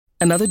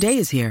Another day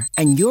is here,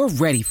 and you're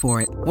ready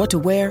for it. What to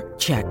wear?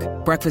 Check.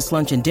 Breakfast,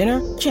 lunch, and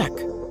dinner? Check.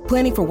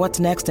 Planning for what's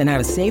next and how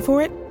to save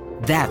for it?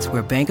 That's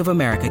where Bank of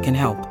America can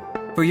help.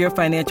 For your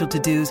financial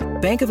to-dos,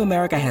 Bank of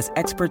America has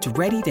experts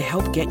ready to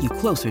help get you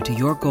closer to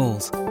your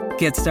goals.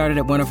 Get started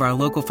at one of our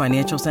local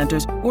financial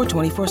centers or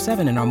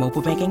 24/7 in our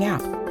mobile banking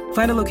app.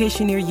 Find a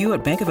location near you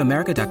at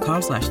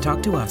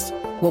bankofamerica.com/talktous.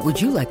 What would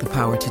you like the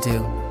power to do?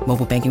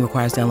 Mobile banking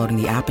requires downloading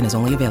the app and is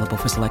only available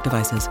for select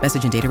devices.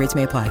 Message and data rates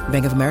may apply.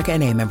 Bank of America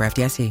N.A., member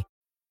FDIC.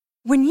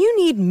 When you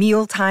need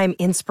mealtime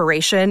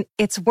inspiration,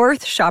 it's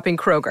worth shopping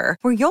Kroger,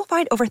 where you'll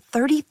find over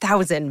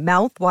 30,000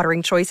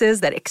 mouth-watering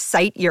choices that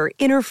excite your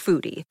inner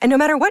foodie. And no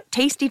matter what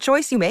tasty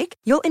choice you make,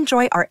 you'll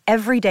enjoy our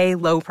everyday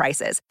low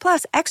prices,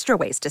 plus extra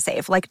ways to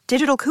save, like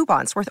digital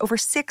coupons worth over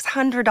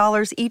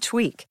 $600 each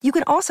week. You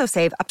can also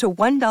save up to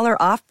 $1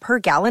 off per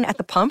gallon at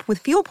the pump with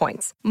fuel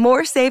points.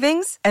 More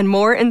savings and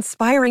more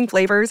inspiring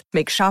flavors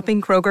make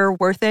shopping Kroger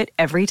worth it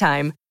every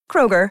time.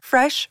 Kroger,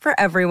 fresh for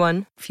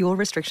everyone. Fuel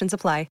restrictions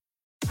apply.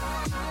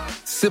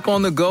 Sip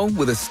on the go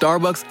with a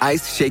Starbucks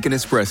Iced Shaken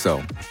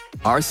Espresso.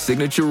 Our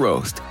signature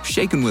roast,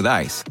 shaken with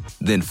ice,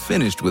 then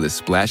finished with a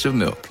splash of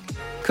milk.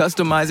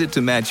 Customize it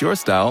to match your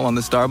style on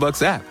the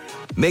Starbucks app.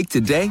 Make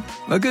today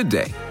a good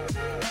day.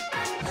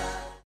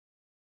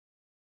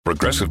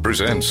 Progressive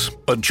presents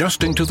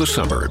Adjusting to the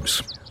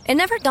Suburbs. It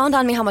never dawned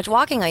on me how much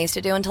walking I used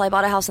to do until I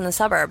bought a house in the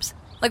suburbs.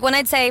 Like when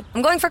I'd say,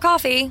 I'm going for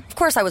coffee, of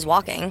course I was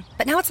walking.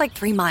 But now it's like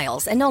 3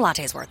 miles, and no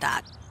latte's worth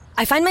that.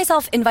 I find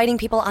myself inviting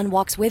people on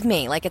walks with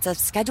me like it's a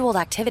scheduled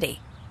activity.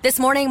 This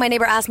morning, my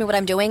neighbor asked me what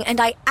I'm doing,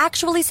 and I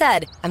actually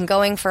said, I'm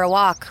going for a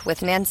walk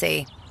with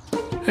Nancy.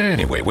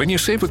 Anyway, when you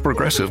save with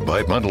Progressive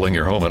by bundling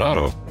your home and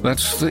auto,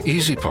 that's the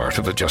easy part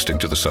of adjusting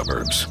to the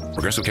suburbs.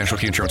 Progressive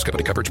Casualty Insurance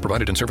Company. Coverage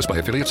provided in service by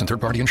affiliates and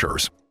third-party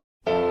insurers.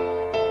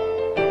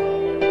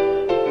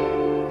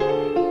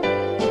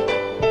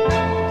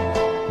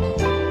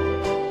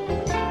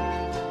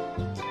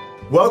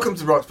 Welcome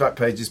to Rock's Back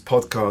Pages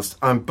podcast.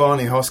 I'm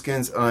Barney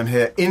Hoskins, and I'm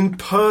here in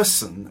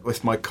person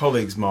with my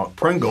colleagues Mark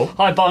Pringle.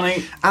 Hi,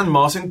 Barney. And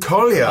Martin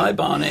Collier. Hi,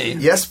 Barney.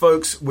 Yes,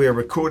 folks, we're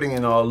recording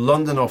in our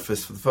London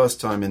office for the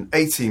first time in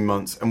 18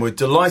 months, and we're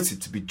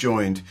delighted to be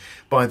joined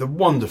by the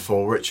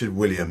wonderful Richard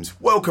Williams.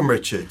 Welcome,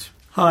 Richard.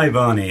 Hi,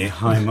 Barney.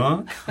 Hi,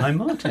 Mark. Hi,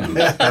 Martin.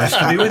 Nice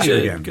to be with you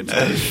again. Good to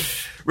be.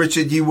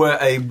 Richard, you were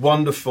a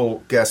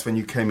wonderful guest when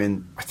you came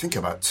in, I think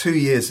about 2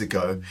 years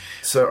ago.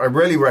 So I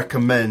really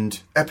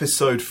recommend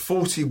episode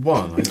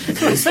 41, I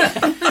think it is,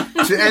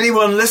 to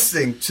anyone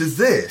listening to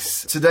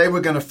this. Today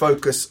we're going to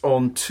focus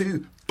on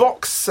 2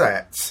 box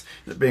sets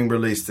that are being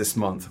released this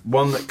month.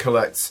 One that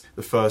collects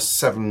the first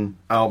 7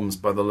 albums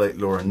by the late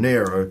Laura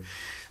Nyro,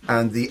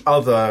 and the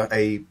other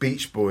a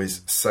Beach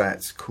Boys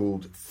set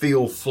called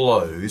Feel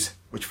Flows,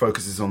 which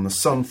focuses on the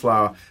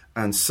Sunflower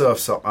and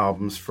Surf's Up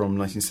albums from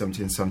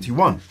 1970 and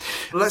 71.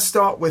 Let's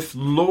start with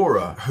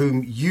Laura,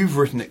 whom you've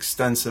written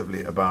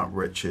extensively about,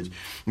 Richard.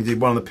 Indeed,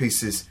 one of the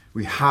pieces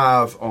we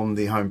have on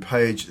the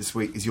homepage this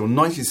week is your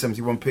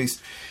 1971 piece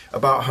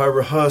about her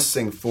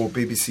rehearsing for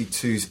BBC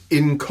Two's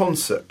In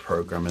Concert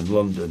programme in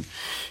London.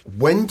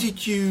 When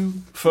did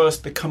you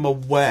first become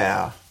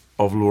aware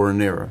of Laura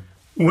Nyro?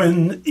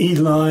 When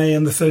Eli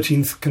and the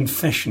 13th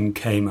Confession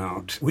came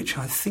out, which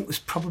I think was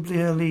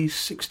probably early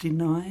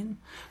 69,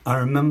 I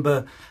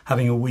remember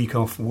having a week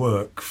off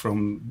work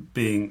from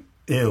being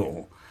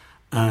ill,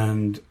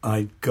 and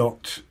I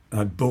bought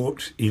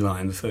Eli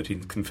and the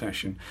 13th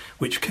Confession,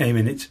 which came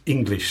in its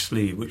English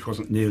sleeve, which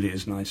wasn't nearly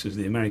as nice as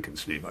the American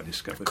sleeve, I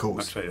discovered. Of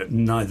course.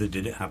 Neither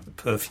did it have the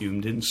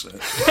perfumed insert.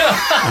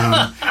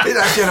 It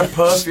actually had a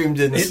perfumed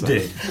insert.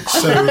 It did.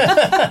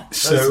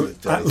 So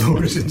at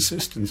Laura's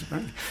insistence,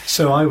 apparently.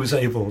 So I was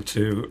able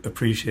to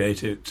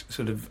appreciate it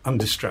sort of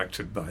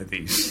undistracted by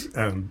these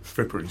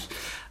fripperies.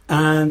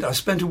 And I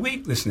spent a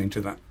week listening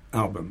to that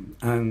album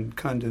and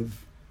kind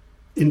of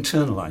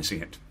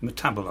internalising it,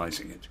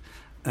 metabolising it.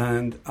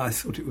 And I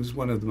thought it was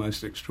one of the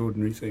most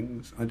extraordinary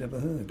things I'd ever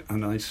heard,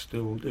 and I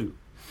still do.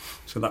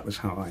 So that was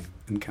how I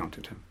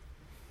encountered her.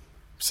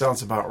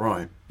 Sounds about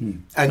right.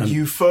 And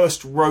you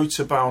first wrote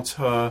about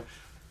her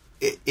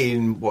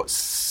in,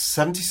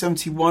 70,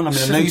 71? I mean,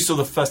 I know you saw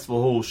the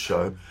Festival Hall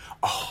show.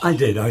 Oh, I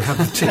did. I have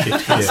the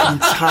ticket here.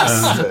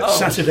 Fantastic.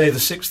 Saturday the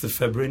 6th of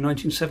February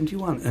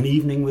 1971, an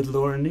evening with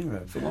Laura Nyro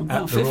at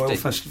the Royal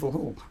Festival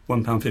Hall.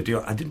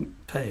 £1.50. I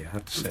didn't pay, I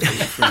have to say. It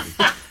was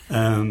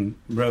free.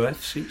 Row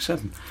F, seat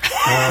 7.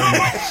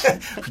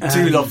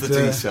 Do love the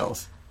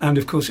details. And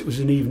of course it was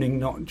an evening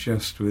not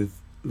just with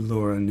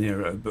Laura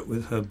Nyro, but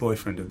with her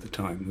boyfriend at the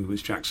time, who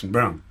was Jackson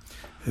Browne,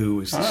 who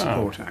was the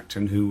support act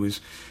and who was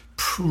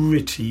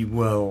pretty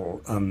well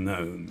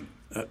unknown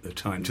at the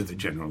time to the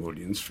general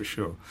audience, for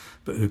sure,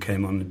 but who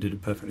came on and did a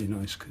perfectly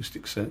nice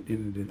acoustic set.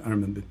 I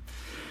remember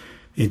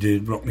he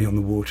did Rock Me on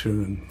the Water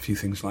and a few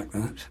things like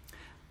that.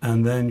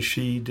 And then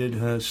she did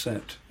her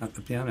set at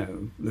the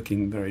piano,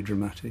 looking very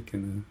dramatic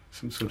in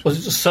some sort of... Was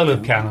it just solo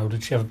piano, or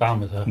did she have a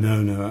band with her?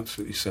 No,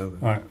 absolutely solo.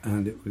 Right.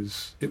 And it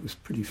was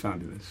pretty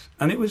fabulous.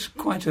 And it was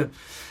quite a...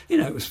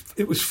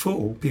 it was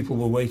full. People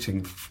were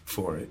waiting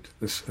for it.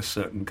 A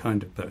certain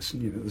kind of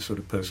person, the sort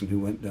of person who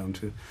went down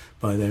to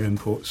buy their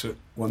imports at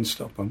One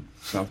Stop on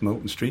South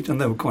Molton Street. And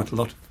there were quite a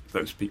lot of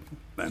those people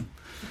then.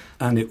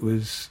 And it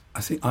was...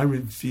 I think I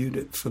reviewed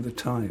it for the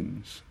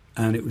Times.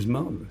 And it was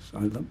marvellous.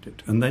 I loved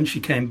it. And then she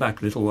came back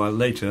a little while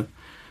later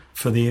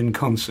for the In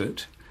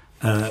Concert,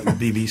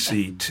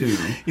 BBC 2.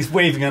 He's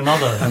waving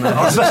another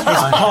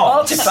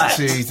artifact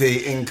to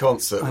the In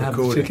Concert I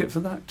recording. have a ticket for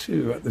that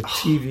too, at the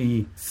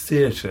TV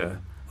Theatre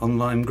on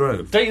Lime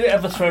Grove. Don't you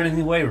ever throw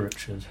anything away,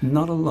 Richard?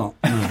 Not a lot,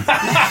 no.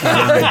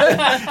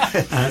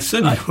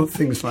 Certainly not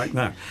things like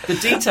that. The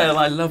detail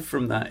I love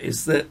from that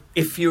is that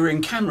if you were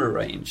in camera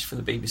range for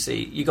the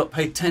BBC, you got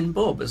paid 10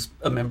 bob as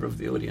a member of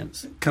the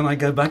audience. Can I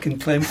go back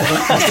and claim for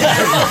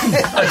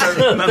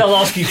that? They'll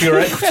ask you for your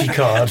equity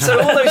card.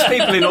 So all those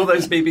people in all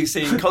those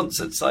BBC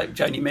concerts, like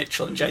Joni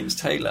Mitchell and James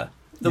Taylor,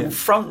 the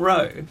front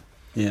row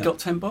got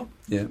 10 bob?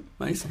 Yeah.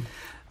 Amazing.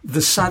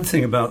 The sad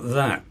thing about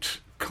that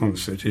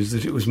concert is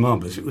that it was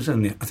marvellous. It was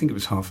only, I think it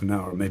was half an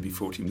hour, maybe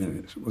 40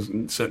 minutes. It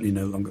wasn't certainly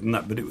no longer than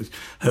that, but it was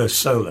her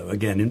solo,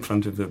 again, in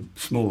front of a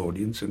small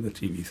audience in the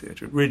TV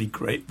theatre. Really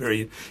great,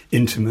 very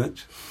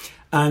intimate.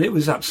 And it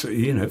was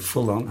absolutely,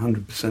 full on,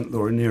 100%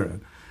 Laura Nyro.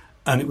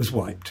 And it was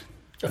wiped.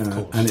 Of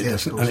course. And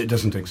it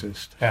doesn't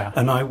exist. Yeah.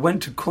 And I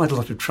went to quite a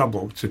lot of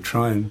trouble to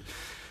try and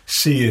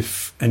see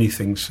if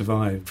anything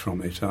survived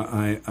from it.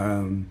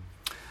 I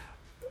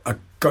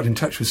got in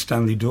touch with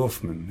Stanley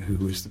Dorfman,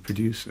 who was the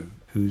producer,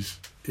 who's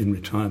in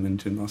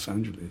retirement in Los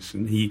Angeles,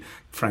 and he,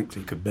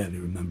 frankly, could barely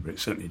remember it,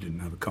 certainly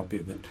didn't have a copy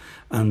of it,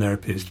 and there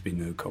appears to be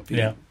no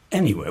copy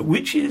anywhere,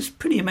 which is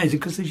pretty amazing,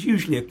 because there's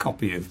usually a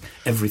copy of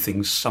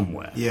everything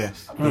somewhere.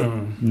 Yes. The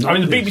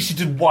BBC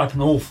did wipe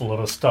an awful lot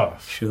of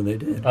stuff. Sure they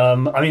did.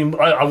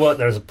 I worked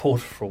there as a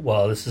porter for a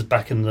while. This is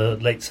back in the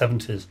late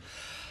 70s,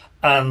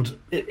 and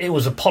it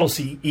was a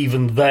policy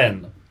even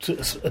then,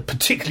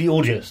 particularly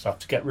audio stuff,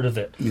 to get rid of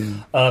it.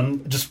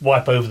 Just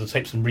wipe over the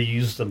tapes and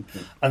reuse them.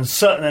 And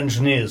certain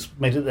engineers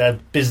made it their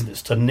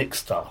business to nick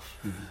stuff,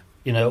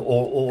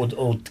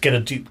 or get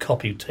a dupe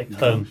copy to take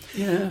home.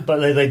 Yeah.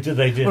 But they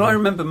did. Well, I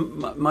remember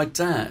my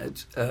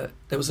dad, there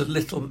was a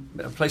place called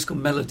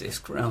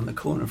Melodisc around the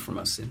corner from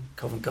us in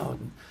Covent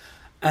Garden.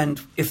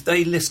 And if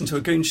they listened to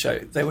a Goon show,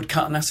 they would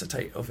cut an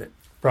acetate of it.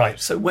 Right.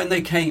 So when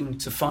they came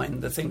to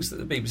find the things that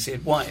the BBC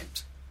had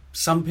wiped,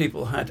 some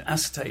people had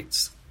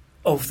acetates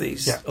of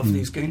these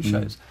Goon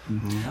shows.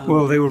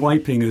 Well, they were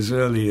wiping as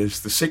early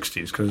as the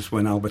 60s, because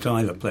when Albert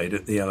Ayler played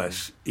at the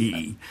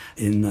LSE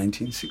in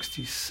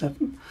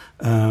 1967,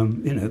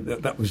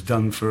 that was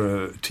done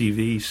for a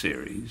TV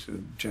series,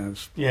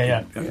 Jazz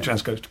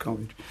Goes to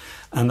College,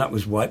 and that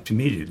was wiped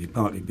immediately,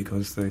 partly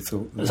because they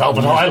thought... It was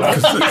Albert Ayler.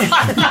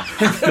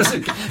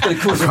 Of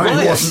course, it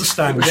wasn't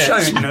Stan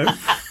Getz,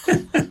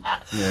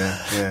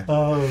 Yeah.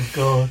 Oh,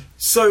 God.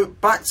 So,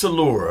 back to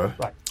Laura.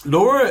 Right.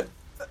 Laura,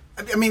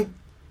 I mean...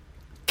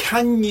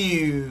 Can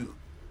you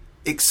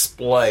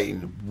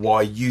explain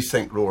why you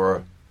think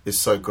Laura is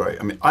so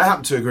great? I mean, I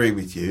happen to agree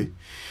with you,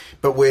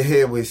 but we're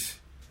here with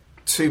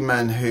two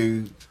men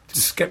who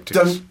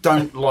skeptics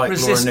don't like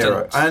Resistant.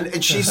 Laura Nyro,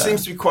 and she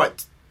seems to be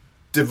quite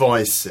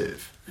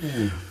divisive.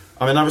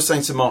 I mean, I was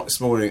saying to Mark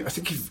this morning, I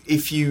think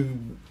if you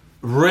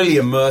really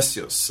immerse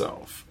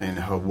yourself in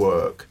her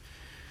work,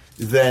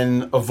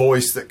 then a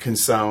voice that can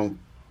sound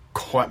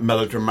quite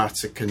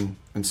melodramatic and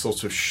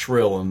sort of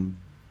shrill and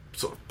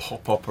sort of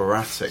pop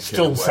operatic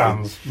still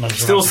sounds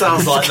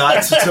like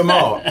that to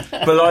Mark,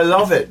 but I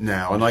love it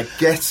now and I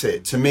get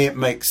it. To me, it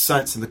makes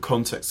sense in the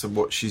context of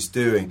what she's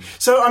doing.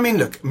 So, I mean,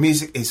 look,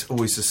 music is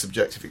always a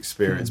subjective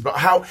experience, but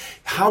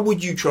how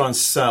would you try and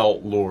sell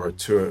Laura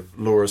to a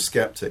Laura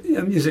skeptic?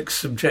 Yeah, music's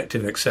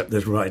subjective, except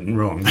there's right and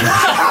wrong. I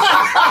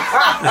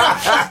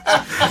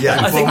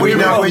think we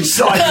know which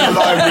side of the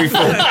line we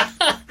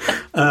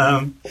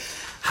fall.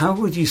 How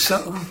would you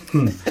sell?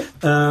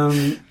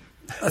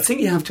 I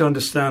think you have to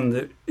understand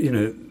that,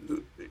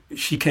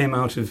 she came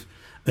out of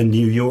a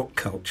New York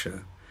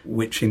culture,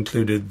 which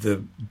included the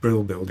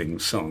Brill Building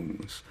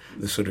songs,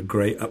 the sort of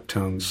great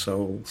uptown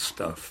soul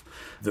stuff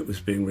that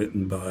was being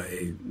written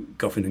by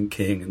Goffin and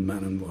King and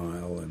Man and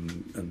Weil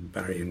and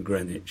Barry and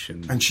Greenwich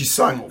and she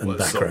sang all and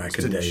those Bacharach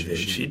songs, and didn't David.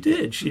 she? She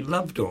did. She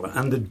loved all that,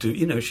 and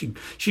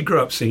she grew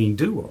up singing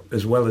doo-wop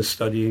as well as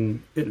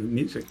studying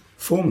music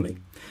formally.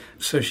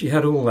 So she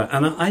had all that,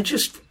 and I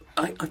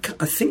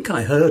think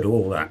I heard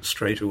all that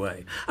straight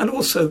away. And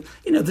also,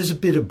 there's a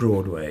bit of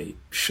Broadway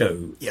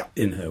show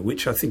in her,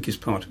 which I think is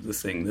part of the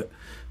thing that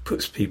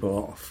puts people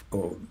off,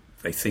 or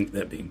they think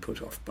they're being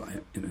put off by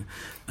it,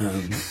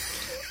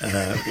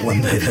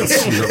 one day they'll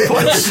see the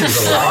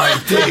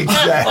light.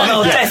 On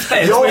our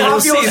deathbed, You'll we will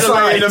have see your the say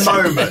light. in a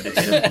moment.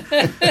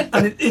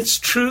 And it's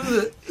true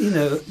that,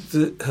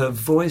 that her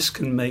voice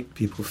can make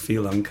people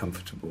feel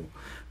uncomfortable.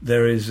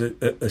 There is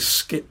a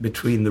skip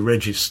between the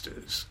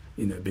registers,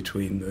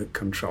 between the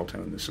contralto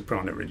and the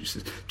soprano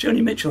registers.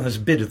 Joni Mitchell has a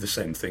bit of the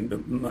same thing,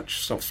 but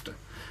much softer.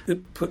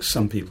 It puts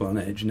some people on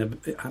edge. I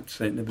have to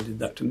say it never did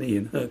that to me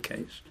in her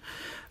case.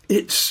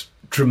 It's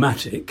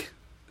dramatic.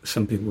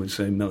 Some people would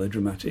say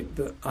melodramatic,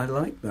 but I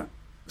like that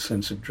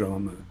sense of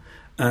drama.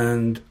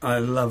 And I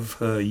love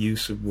her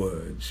use of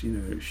words.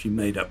 She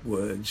made up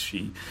words.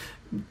 She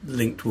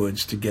linked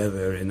words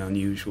together in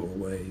unusual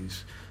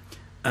ways.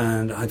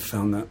 And I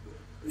found that,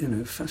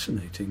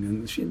 fascinating.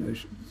 And,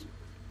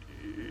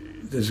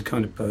 there's a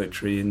kind of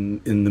poetry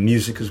in the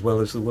music as well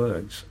as the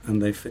words,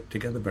 and they fit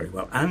together very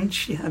well. And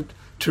she had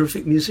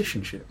terrific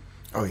musicianship.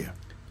 Oh, yeah.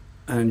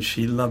 And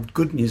she loved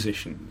good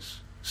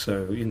musicians.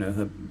 So,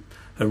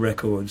 her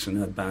records and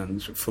her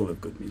bands were full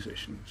of good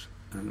musicians.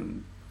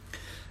 And,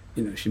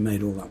 she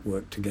made all that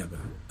work together.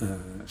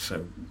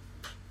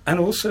 And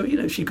also,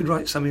 she could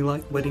write something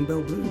like Wedding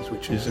Bell Blues,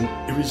 which is an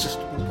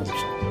irresistible pop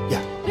song.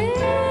 Yeah.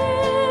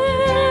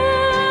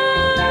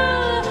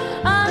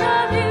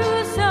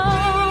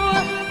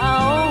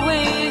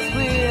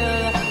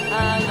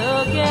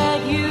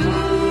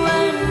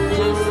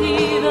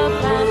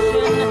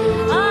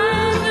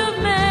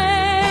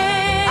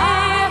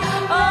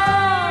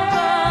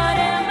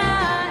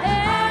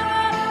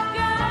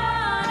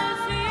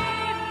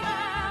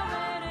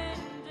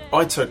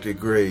 I totally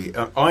agree.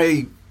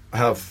 I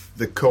have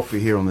the copy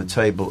here on the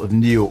table of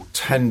New York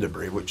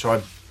Tenderbury, which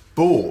I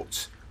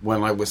bought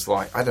when I was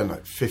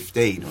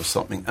 15 or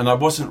something, and I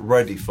wasn't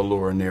ready for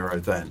Laura Nyro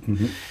then.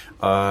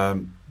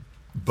 Mm-hmm.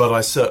 But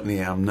I certainly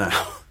am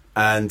now.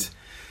 And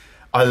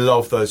I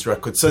love those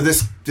records. So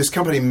this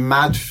company,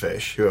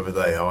 Madfish, whoever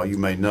they are, you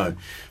may know,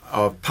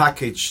 are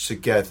packaged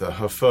together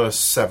her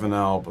first 7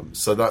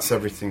 albums. So that's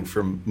everything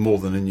from More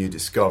Than a New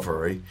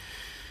Discovery,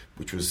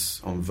 which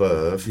was on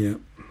Verve,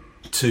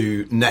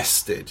 to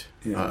Nested,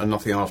 and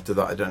nothing after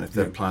that. I don't know if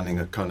they're planning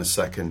a kind of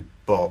second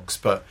box,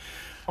 but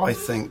I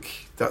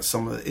think that's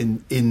some of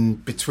in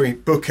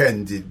between,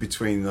 bookended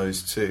between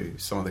those two,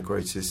 some of the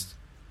greatest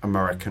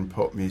American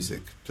pop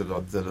music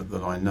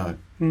that I know.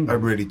 I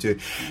really do.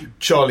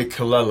 Charlie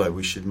Colello,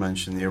 we should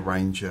mention, the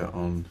arranger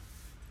on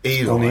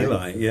Eli. On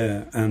Eli,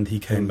 yeah, and he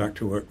came back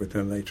to work with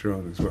her later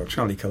on as well.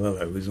 Charlie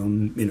Colello was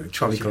on,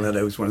 Charlie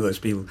Colello was one of those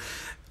people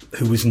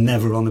who was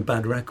never on a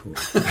bad record.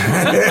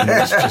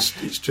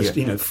 It's just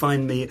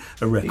find me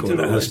a record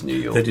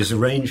that is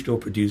arranged or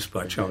produced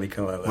by Charlie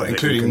Colello. Well,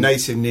 including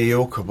Native New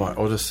Yorker by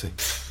Odyssey.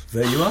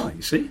 There you are,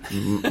 you see?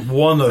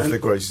 One of the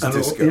greatest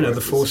disco records.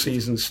 The Four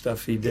Seasons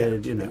stuff he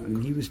did,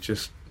 and he was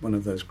just one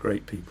of those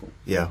great people.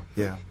 Yeah.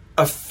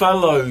 A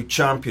fellow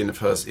champion of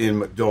hers, Ian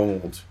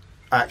MacDonald,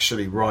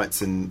 actually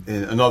writes in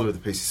another of the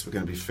pieces we're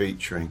going to be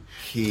featuring,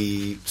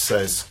 he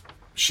says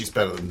she's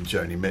better than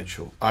Joni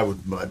Mitchell. I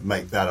would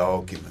make that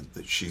argument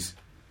that she's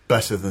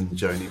better than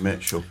Joni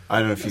Mitchell. I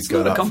don't know if you'd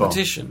go that far. It's not a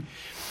competition.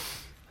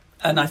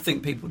 And I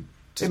think people...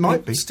 It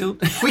might be. Still,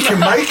 we can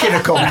make it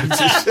a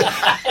competition.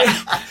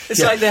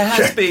 It's like there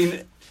has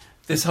been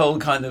this whole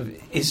kind of,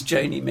 is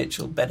Joni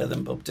Mitchell better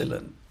than Bob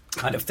Dylan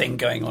kind of thing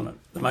going on at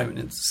the moment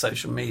in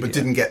social media. But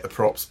didn't get the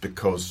props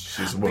because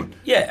she's a woman.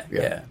 Yeah.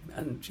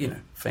 And,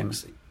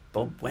 famously,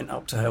 Bob went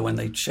up to her when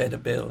they shared a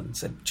bill and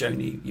said,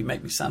 Joni, you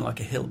make me sound like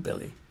a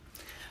hillbilly.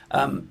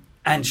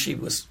 And she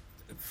was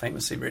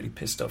famously really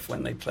pissed off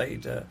when they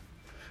played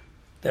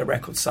their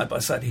records side by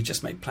side. He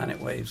just made Planet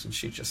Waves and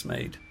she just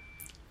made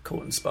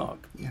Court and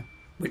Spark,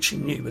 which she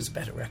knew was a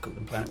better record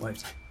than Planet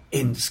Waves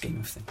in the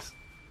scheme of things.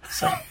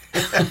 So,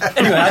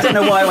 anyway, I don't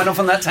know why I went off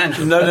on that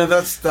tangent. No,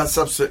 that's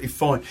absolutely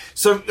fine.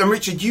 So,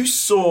 Richard, you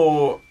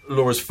saw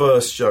Laura's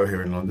first show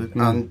here in London,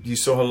 and you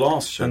saw her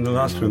last show. And the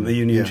last one, the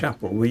Union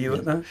Chapel. Were you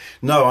at that?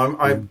 No,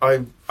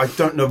 I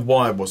don't know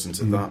why I wasn't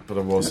at that, but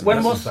I was.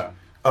 When was that?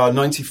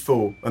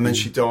 94, and then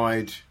she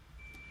died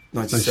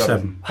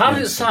 97. How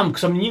did it sound?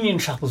 Because Union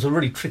Chapel's a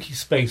really tricky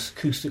space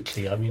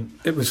acoustically.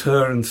 It was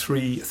her and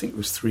three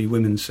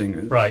women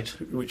singers, right?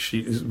 Which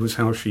was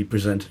how she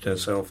presented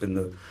herself in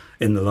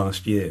the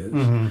last years.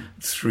 Mm-hmm.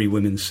 3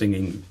 women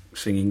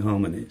singing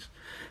harmonies,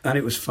 and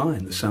it was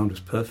fine. The sound was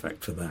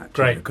perfect for that,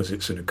 great, because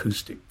it's an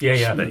acoustic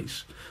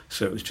space.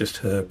 So it was just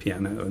her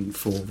piano and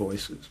 4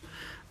 voices,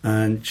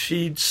 and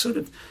she'd sort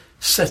of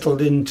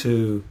settled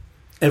into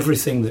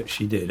everything that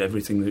she did,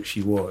 everything that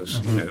she was.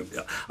 Mm-hmm.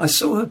 I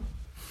saw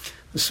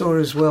her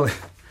as well.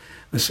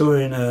 I saw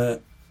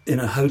her in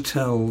a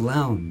hotel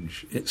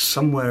lounge. It's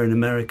somewhere in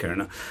America,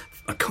 and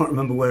I can't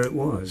remember where it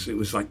was. It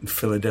was like in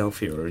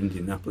Philadelphia or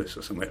Indianapolis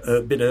or somewhere,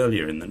 a bit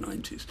earlier in the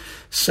 90s.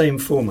 Same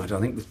format, I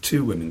think, with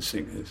 2 women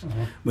singers,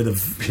 with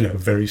a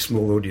very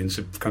small audience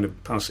of kind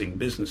of passing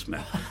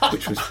businessmen,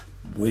 which was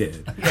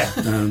weird.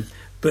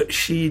 But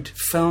she'd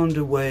found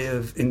a way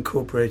of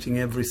incorporating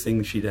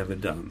everything she'd ever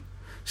done.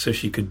 So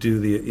she could do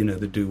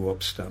the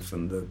doo-wop stuff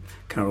and the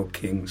Carole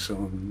King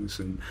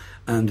songs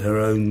and her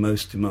own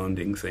most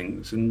demanding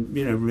things, and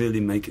really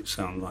make it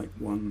sound like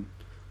one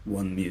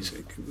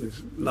music. It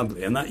was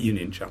lovely. And that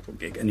Union Chapel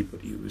gig,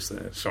 anybody who was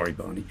there, sorry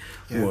Barney,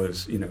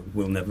 was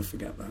we'll never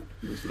forget that.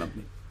 It was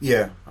lovely.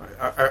 Yeah,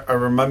 I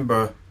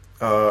remember.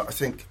 I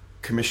think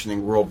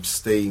commissioning Rob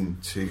Steen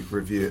to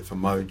review it for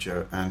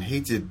Mojo, and he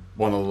did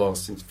one of the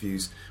last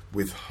interviews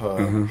with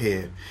her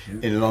here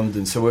in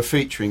London. So we're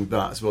featuring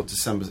that as well,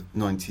 December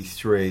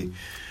 93.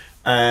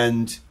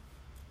 And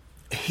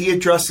he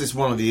addresses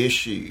one of the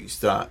issues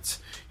that,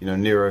 you know,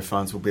 Nero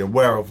fans will be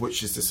aware of,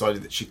 which is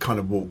decided that she kind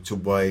of walked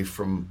away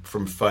from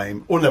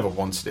fame, or never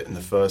wanted it in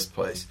the first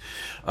place.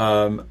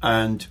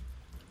 And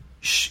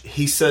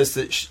he says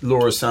that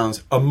Laura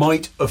sounds a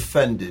mite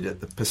offended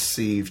at the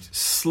perceived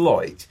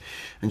slight.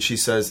 And she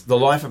says, the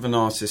life of an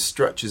artist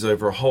stretches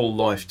over a whole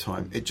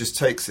lifetime. It just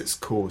takes its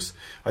course.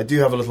 I do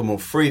have a little more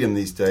freedom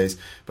these days,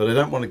 but I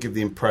don't want to give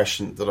the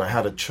impression that I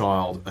had a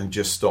child and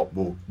just stopped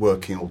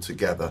working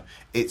altogether.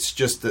 It's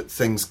just that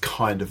things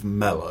kind of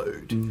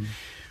mellowed.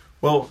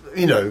 Well,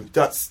 you know,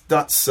 that's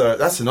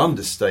an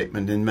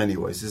understatement in many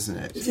ways, isn't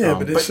it? Yeah,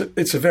 but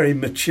it's a very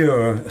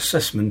mature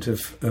assessment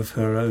of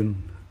her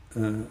own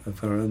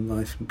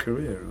life and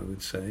career, I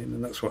would say,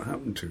 and that's what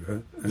happened to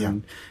her.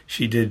 And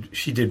she did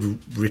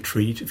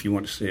retreat, if you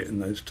want to see it in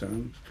those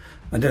terms.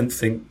 I don't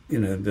think, you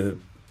know,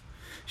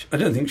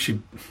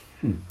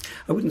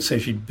 I wouldn't say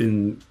she'd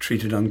been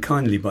treated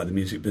unkindly by the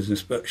music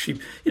business, but she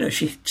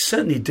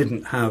certainly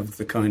didn't have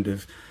the kind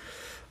of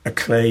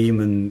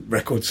acclaim and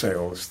record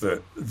sales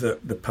that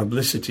the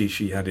publicity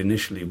she had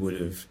initially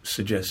would have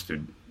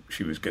suggested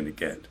she was going to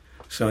get.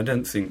 So I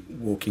don't think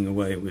walking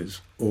away was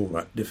all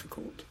that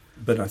difficult.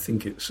 But I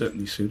think it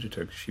certainly suited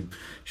her.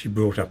 She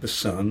brought up a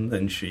son,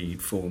 then she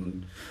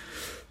formed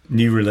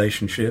new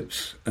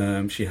relationships.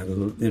 She had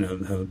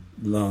her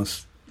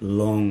last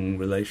long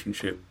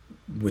relationship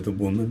with a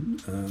woman.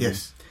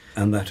 Yes,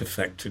 and that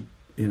affected,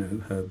 you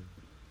know,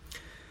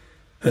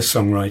 her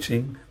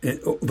songwriting.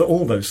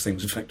 All those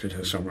things affected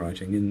her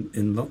songwriting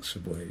in lots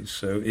of ways.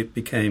 So it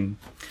became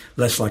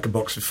less like a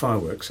box of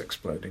fireworks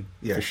exploding,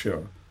 for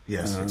sure.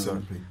 Yes,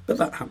 exactly. But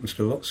that happens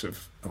to lots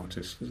of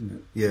artists, doesn't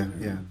it?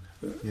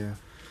 Yeah,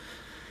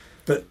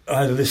 But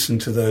I listen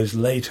to those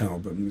late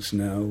albums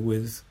now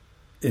with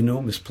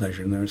enormous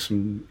pleasure, and there are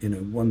some, you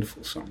know,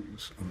 wonderful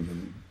songs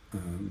on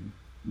them,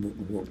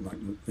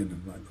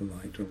 like The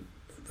Light, or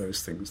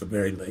those things. The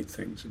very late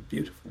things are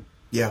beautiful.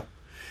 Yeah.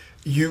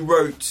 You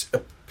wrote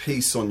a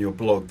piece on your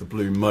blog, The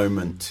Blue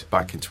Moment,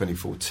 back in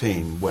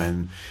 2014,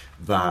 when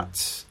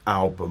that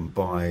album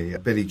by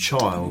Billy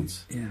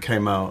Childs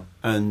came out,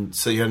 and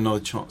so you had another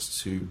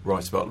chance to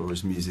write about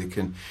Laura's music,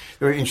 and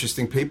there were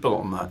interesting people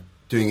on that,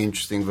 doing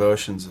interesting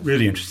versions.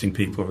 Really interesting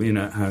people, you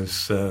know. It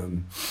has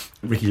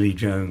Ricky Lee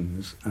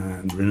Jones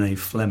and Renee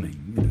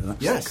Fleming, you know,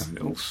 that's the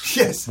kind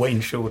of...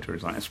 Wayne Shorter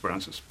is like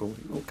Esperanza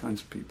Spalding, all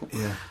kinds of people.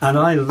 Yeah. And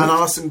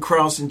Alison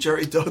Krauss and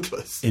Jerry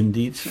Douglas.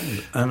 Indeed so.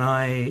 And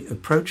I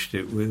approached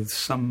it with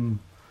some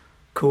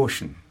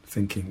caution,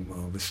 thinking,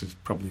 well, this is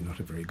probably not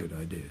a very good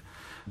idea.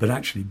 But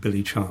actually,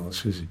 Billy Childs,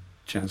 who's a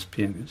jazz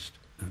pianist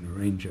and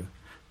arranger,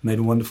 made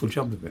a wonderful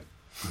job of it,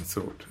 I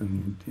thought,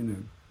 and, you know,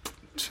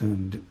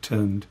 turned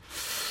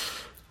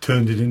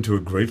it into a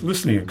great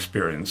listening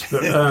experience.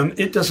 But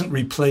it doesn't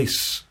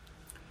replace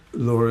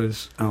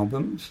Laura's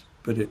albums,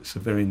 but it's a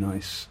very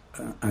nice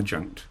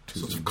adjunct to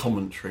sort of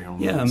commentary on.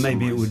 Yeah, and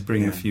maybe it would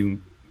bring a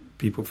few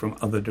people from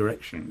other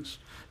directions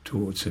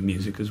towards her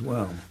music as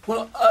well.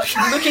 Well,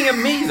 looking at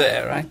me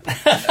there, right?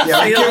 Yeah,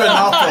 I'm giving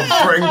up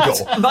on Pringle.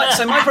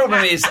 So my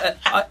problem is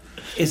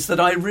that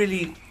I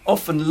really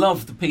often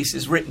love the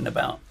pieces written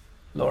about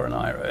Laura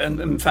Nyro, and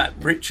in fact,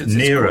 Richards.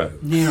 Nero.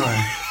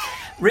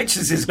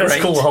 Richards is great.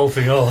 Let's call the whole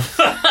thing off.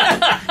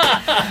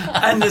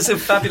 And there's a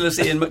fabulous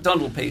Ian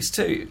MacDonald piece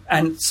too.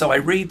 And so I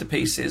read the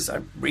pieces. I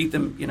read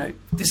them. You know,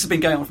 this has been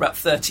going on for about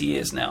 30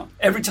 years now.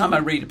 Every time I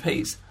read a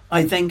piece,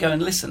 I then go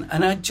and listen,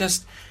 and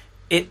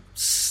it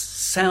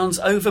sounds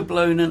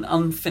overblown and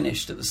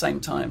unfinished at the same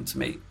time to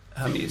me.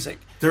 Her music.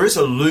 There is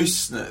a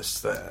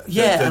looseness there.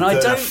 Yeah, and I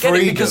don't get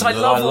it because I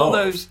love all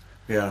those.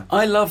 Yeah,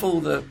 I love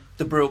all the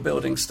Brill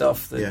Building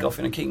stuff, the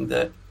Goffin and King,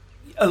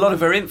 a lot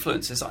of her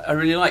influences I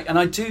really like. And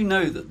I do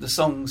know that the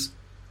songs,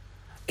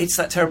 it's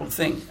that terrible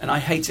thing, and I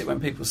hate it when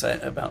people say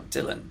it about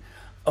Dylan.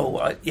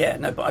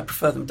 But I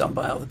prefer them done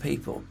by other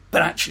people.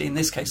 But actually, in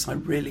this case, I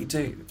really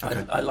do.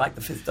 Okay. I like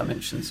the Fifth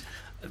Dimensions.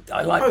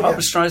 I like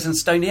Barbra Streisand,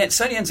 Stoney End.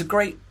 Stoney End's a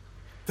great...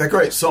 They're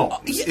great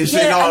songs. Is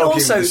it not arguing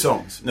with the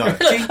songs? No.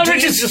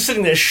 Richard's just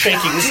sitting there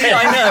shaking his head.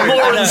 I know.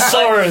 More in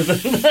sorrow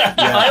than that.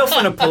 Yeah. I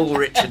often appall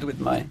Richard with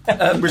my...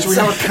 Which we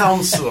have a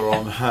counsellor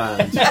on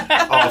hand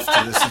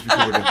after this is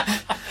recorded.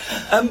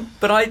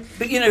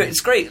 But you know,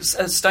 it's great.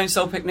 Stone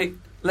Soul Picnic,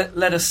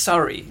 let us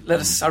surrey. Let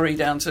us surrey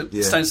down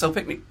to Stone Soul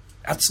Picnic.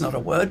 That's not a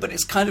word, but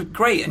it's kind of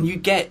great. And you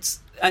get...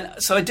 And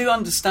so I do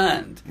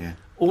understand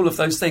all of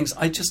those things.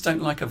 I just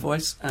don't like her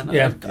voice. And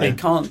I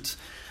can't...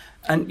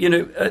 And, you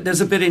know, there's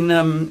a bit in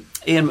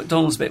Ian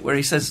MacDonald's bit where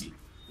he says,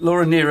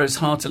 Laura Nyro's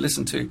hard to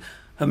listen to.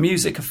 Her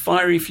music, a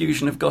fiery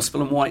fusion of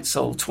gospel and white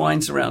soul,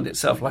 twines around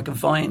itself like a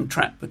vine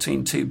trapped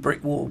between two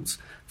brick walls,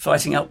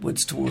 fighting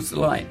upwards towards the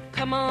light.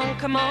 Come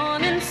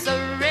on and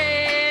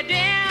surrey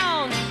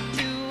down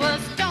to a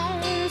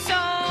Stone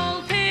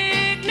Soul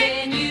Picnic.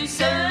 Can you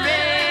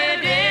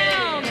surrey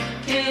down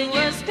to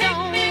a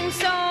Stone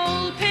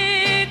Soul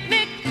Picnic?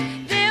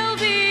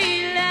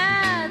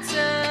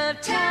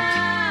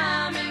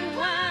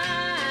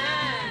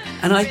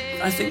 And I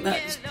think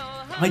that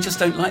I just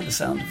don't like the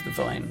sound of the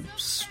vine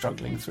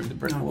struggling through the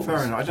brick walls.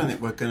 Fair enough. I don't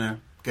think we're going to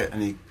get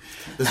any...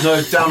 There's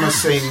no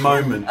Damascene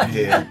moment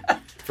here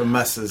from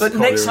Messrs. But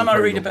Collier next time and I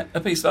read Pringle. a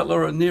piece about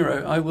Laura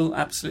Nero, I will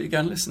absolutely go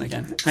and listen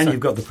again. And you've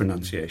got the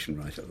pronunciation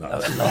right at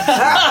last.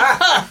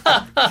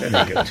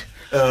 Very good.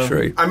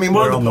 True. I mean,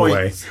 We're on the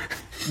way.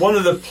 One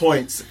of the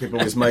points that people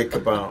always make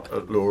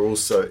about Laura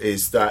also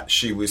is that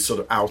she was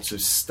sort of out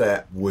of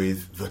step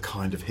with the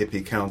kind of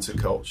hippie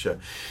counterculture.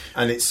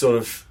 And it's sort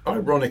of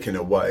ironic in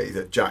a way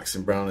that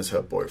Jackson Browne is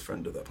her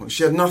boyfriend at that point.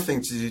 She had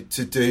nothing to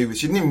do with...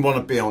 She didn't even want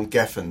to be on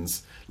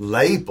Geffen's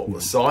label,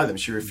 Asylum.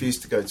 She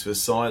refused to go to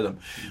Asylum.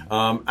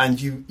 And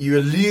you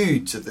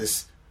allude to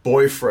this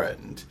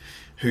boyfriend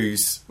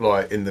who's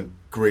like in the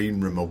green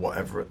room or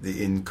whatever at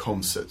the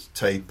in-concert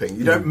taping.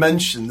 You don't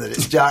mention that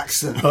it's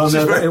Jackson. Oh,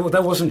 no,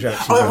 that wasn't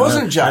Jackson. Oh, it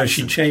wasn't Jackson? No,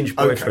 she changed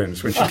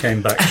boyfriends when she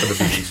came back for the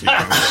BBC.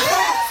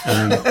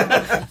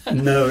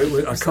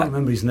 I can't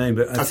remember his name,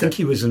 but I think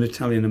he was an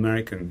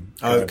Italian-American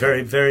guy,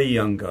 very, very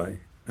young guy.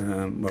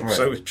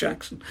 So was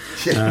Jackson.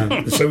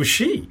 So was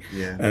she,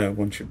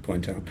 one should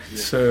point out. Yeah.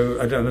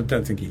 So I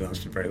don't think he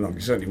lasted very long.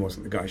 He certainly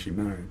wasn't the guy she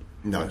married.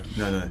 No.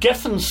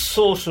 Geffen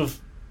sort of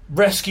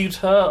rescued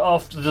her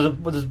after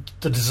the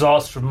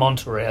disaster of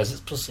Monterey, as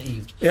it's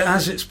perceived. Yeah,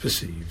 as it's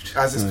perceived.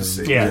 I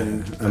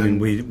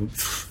mean,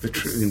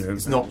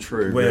 it's not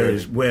true.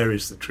 Where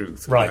is the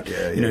truth? Right.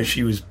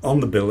 She was on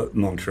the bill at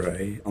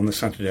Monterey on the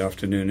Saturday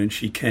afternoon, and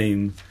she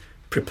came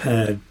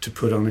prepared to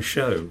put on a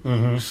show.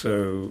 Mm-hmm.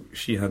 So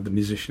she had the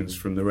musicians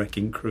from the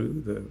Wrecking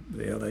Crew,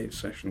 the LA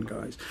session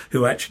guys,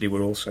 who actually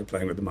were also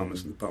playing with the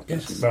Mamas and the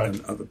Papas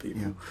and other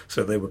people. Yeah.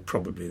 So they were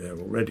probably there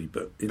already.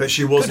 But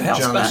she wasn't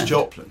Janis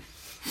Joplin.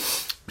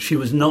 She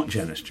was not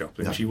Janis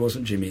Joplin. No. She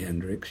wasn't Jimi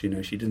Hendrix.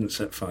 She didn't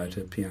set fire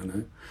to her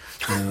piano.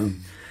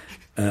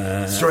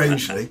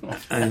 Strangely.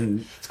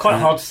 And it's quite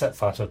hard to set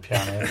fire to a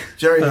piano.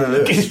 Jerry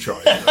Lewis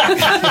tried.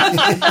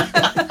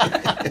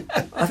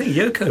 I think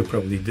Yoko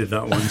probably did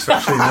that once,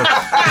 actually,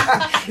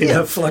 in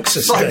her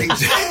Fluxus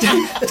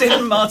days.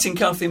 Didn't Martin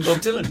Carthy and Bob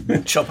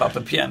Dylan chop up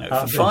a piano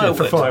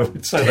for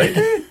firewood? So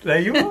there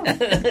you are.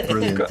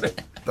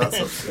 Brilliant. That's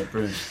absolutely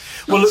brilliant.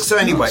 Well, look, so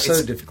anyway,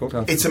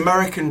 it's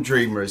American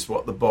Dreamer is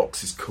what the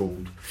box is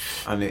called,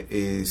 and it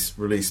is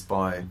released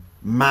by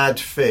Mad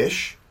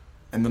Fish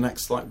in the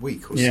next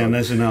week or so. Yeah, and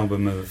there's an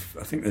album of,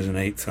 I think there's an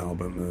 8th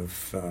album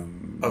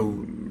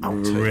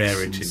of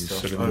rarities,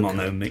 sort of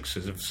mono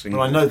mixes of singles.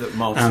 Well, I know that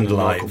Martin and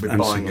Mark will be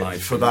buying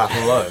it for that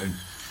alone.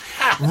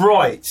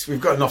 Right, we've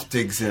got enough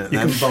digs in it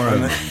then. You can borrow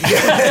them.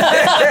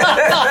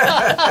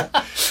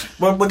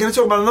 Well, we're going to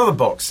talk about another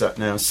box set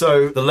now.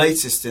 So the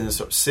latest in a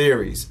sort of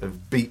series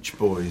of Beach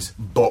Boys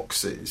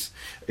boxes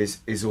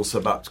is also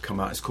about to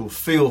come out. It's called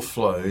Feel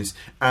Flows,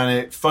 and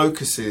it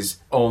focuses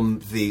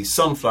on the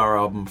Sunflower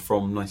album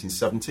from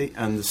 1970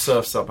 and the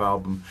Surf's Up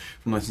album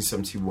from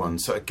 1971.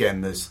 So again,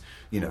 there's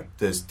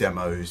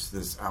demos,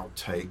 there's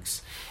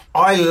outtakes.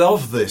 I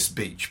love this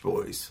Beach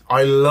Boys.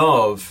 I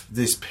love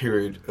this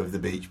period of the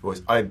Beach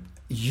Boys.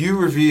 You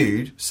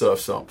reviewed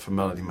Surf's Up for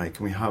Melody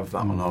Maker. We have that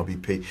on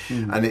RBP.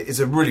 And it is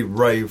a really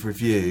rave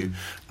review.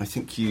 I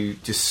think you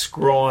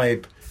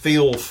describe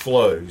Feel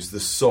Flows, the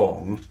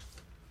song,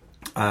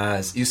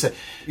 as you say,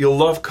 you'll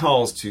love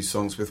Carl's 2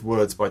 songs with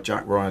words by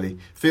Jack Riley.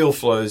 Feel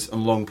Flows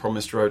and Long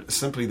Promised Road are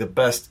simply the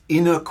best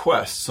inner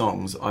quest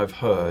songs I've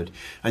heard.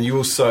 And you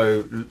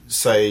also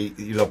say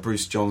you love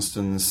Bruce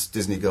Johnston's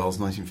Disney Girls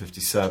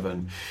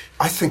 1957.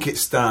 I think it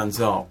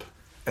stands up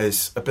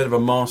as a bit of a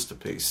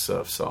masterpiece,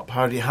 Surf's Up.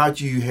 How do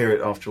you hear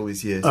it after all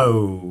these years?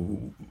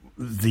 Oh,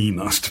 the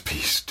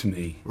masterpiece to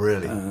me.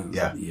 Really?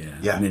 Yeah.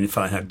 I mean, if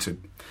I had to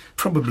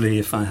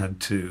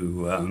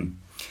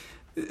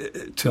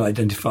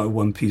identify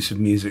one piece of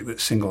music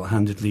that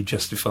single-handedly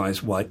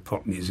justifies white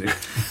pop music,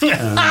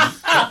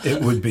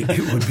 it would be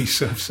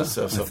Surf's Up.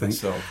 Surf's Up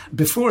itself.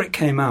 Before it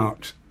came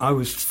out, I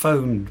was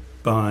phoned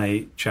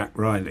by Jack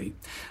Riley,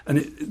 and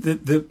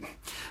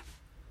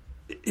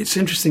it's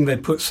interesting they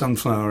put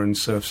Sunflower and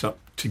Surf's Up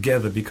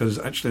together because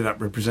actually that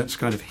represents a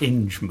kind of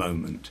hinge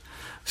moment.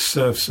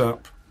 Surf's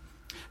Up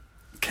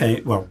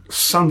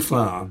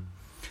Sunflower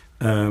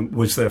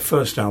was their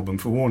first album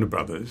for Warner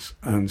Brothers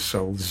and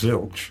sold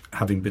zilch,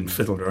 having been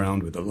fiddled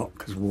around with a lot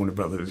because Warner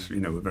Brothers,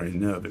 were very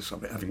nervous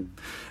of it, having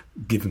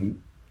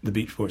given the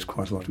Beach Boys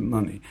quite a lot of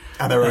money.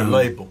 And their own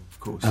label, of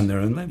course. And their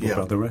own label,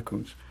 Brother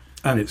Records.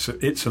 And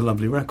it's a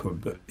lovely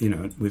record, but,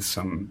 with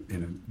some,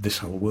 This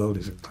Whole World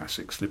is a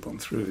classic, Slip On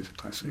Through is a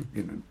classic,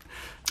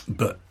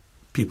 But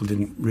people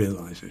didn't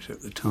realise it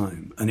at the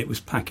time. And it was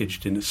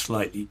packaged in a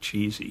slightly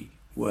cheesy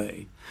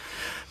way.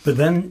 But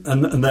then,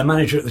 and their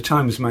manager at the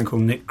time was a man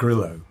called Nick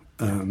Grillo,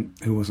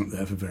 who wasn't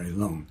there for very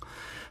long.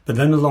 But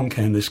then along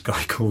came this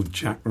guy called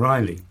Jack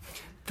Riley.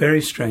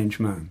 Very strange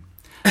man.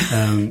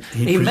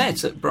 He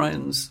met at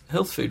Brian's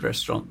health food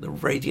restaurant, the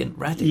Radiant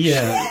Radish.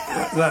 Yeah,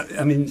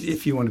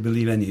 if you want to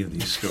believe any of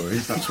these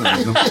stories, that's what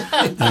he's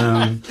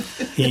on.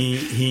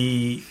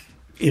 He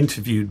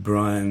interviewed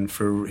Brian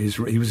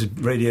he was a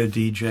radio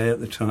DJ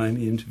at the time.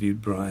 He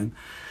interviewed Brian,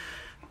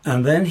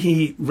 And then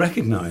he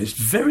recognised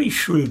very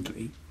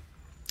shrewdly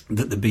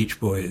that the Beach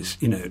Boys,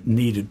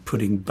 needed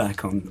putting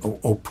back on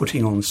or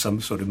putting on some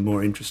sort of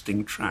more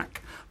interesting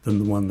track than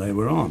the one they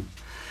were on.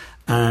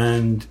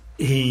 And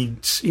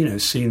he'd,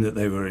 seen that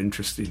they were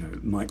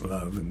interested, Mike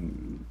Love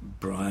and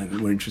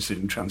Brian were interested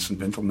in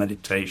transcendental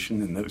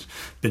meditation, and there was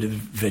a bit of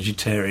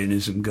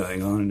vegetarianism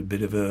going on and a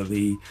bit of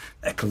early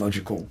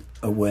ecological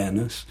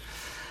awareness.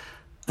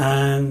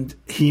 And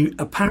he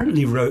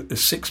apparently wrote a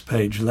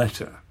 6-page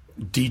letter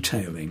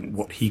detailing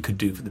what he could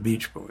do for the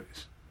Beach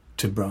Boys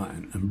to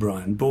Brian, and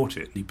Brian bought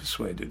it. He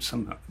persuaded,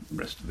 somehow the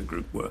rest of the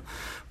group were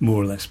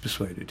more or less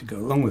persuaded to go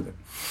along with it.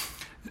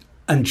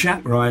 And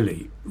Jack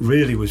Riley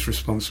really was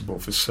responsible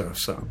for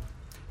Surf's Up,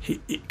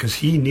 because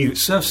he knew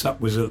Surf's Up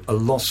was a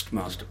lost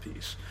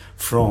masterpiece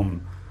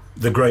from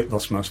the great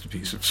lost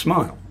masterpiece of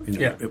Smile.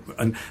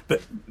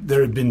 But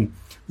there had been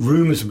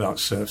rumours about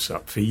Surf's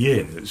Up for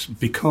years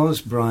because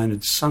Brian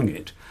had sung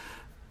it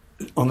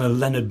on a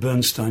Leonard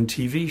Bernstein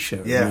TV show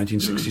in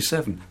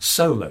 1967.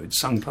 Solo, he'd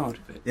sung part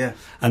of it. Yeah.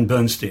 And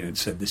Bernstein had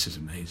said, "This is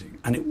amazing."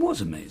 And it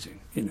was amazing,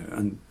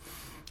 and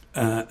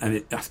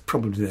it's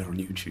probably there on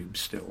YouTube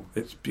still.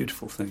 It's a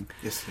beautiful thing.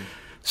 Yes.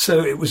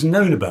 So it was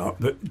known about,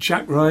 but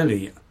Jack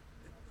Riley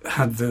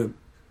had the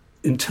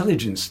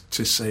intelligence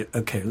to say,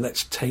 OK,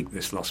 let's take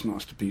this lost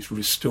masterpiece,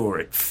 restore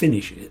it,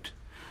 finish it,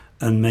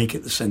 and make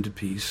it the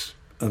centrepiece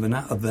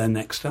of their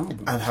next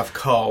album. And have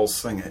Carl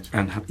sing it.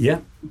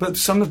 But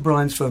some of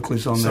Brian's vocal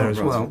is on Some there of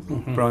as well.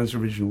 Brian's Brian's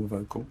original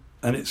vocal.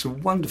 And it's a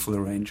wonderful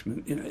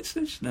arrangement. It's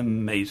an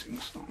amazing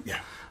song. Yeah.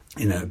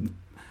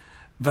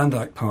 Van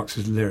Dyke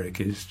Parks' lyric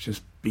is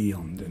just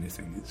beyond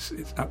anything.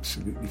 It's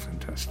absolutely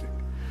fantastic.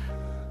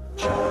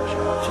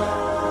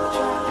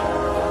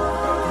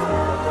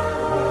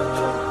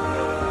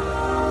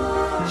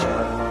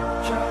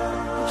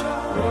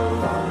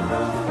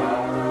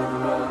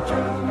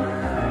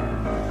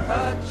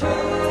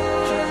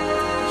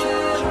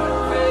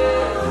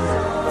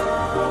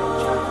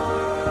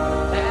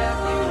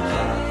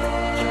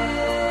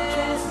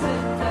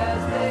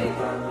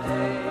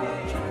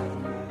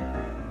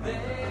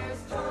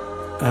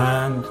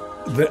 And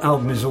the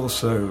album is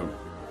also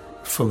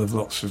full of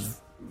lots of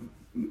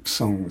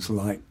songs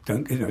like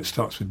it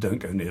starts with "Don't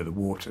Go Near the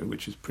Water,"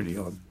 which is a pretty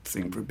odd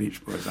thing for a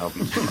Beach Boys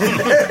album.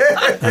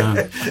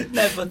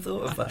 Never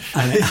thought of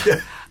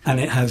that. And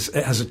it has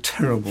a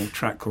terrible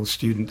track called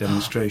 "Student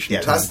Demonstration."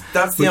 Yeah,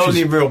 that's the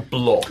only real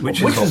block.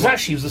 Which was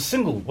actually a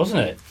single,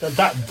 wasn't it?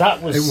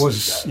 That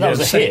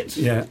was a hit.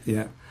 Yeah.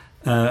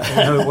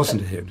 No, it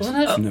wasn't a hit. Wasn't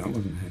it? No, it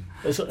wasn't a hit.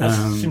 I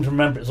seem to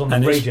remember it was on the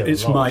and radio.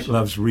 It's Mike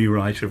Love's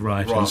rewrite of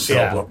Right on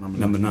Cell Block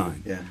number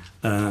 9. Yeah.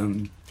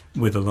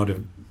 With a lot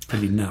of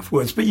pretty naff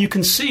words. But you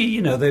can see,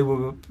 you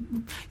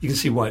can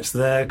see why it's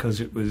there,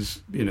 because it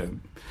was,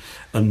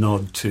 a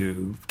nod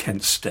to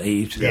Kent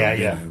State.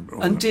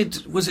 And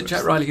was it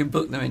Jack Riley who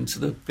booked them into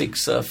the big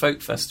Surf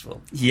Folk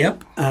Festival?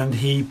 Yep, and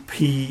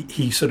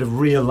he sort of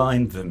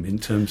realigned them in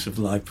terms of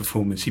live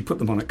performance. He put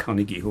them on at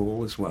Carnegie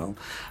Hall as well.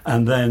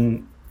 And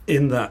then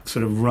in that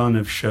sort of run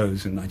of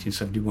shows in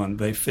 1971,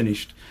 they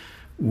finished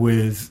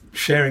with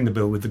sharing the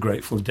bill with the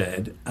Grateful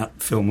Dead at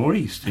Fillmore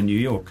East in New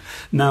York.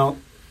 Now,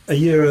 a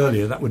year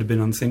earlier, that would have been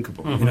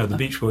unthinkable. Mm-hmm. The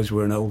Beach Boys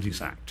were an oldies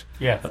act.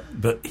 Yeah.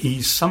 But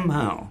he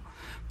somehow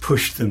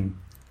pushed them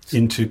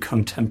into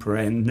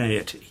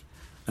contemporaneity,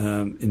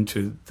 and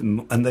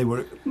they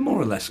were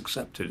more or less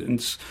accepted,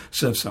 and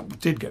Surf's Up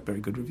did get very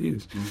good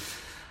reviews.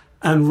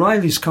 And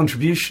Riley's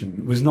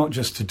contribution was not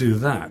just to do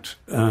that,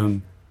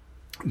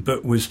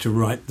 but was to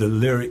write the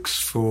lyrics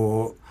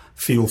for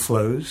Feel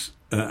Flows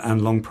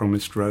and Long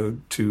Promised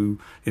Road to,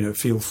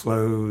 Feel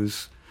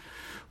Flows.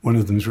 One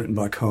of them's written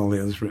by Carl,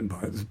 the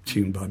other's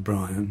tuned by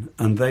Brian.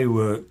 And they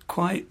were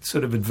quite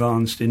sort of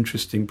advanced,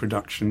 interesting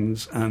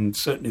productions, and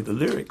certainly the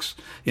lyrics,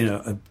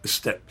 a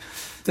step.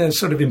 They're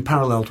sort of in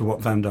parallel to what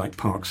Van Dyke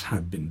Parks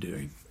had been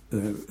doing.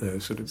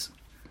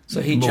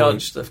 So he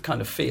judged the kind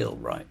of feel,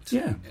 right?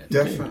 Yeah.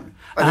 Definitely.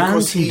 And of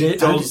course he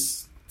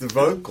does the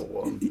vocal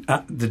one.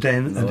 A Day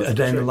in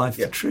the Life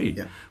of the Tree,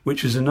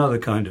 which is another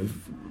kind of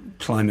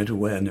climate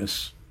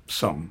awareness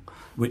song,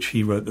 which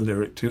he wrote the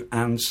lyric to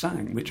and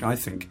sang, which I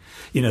think,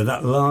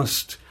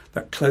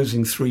 that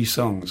closing 3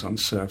 songs on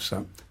Surf's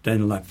Up, Day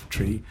in the Life of the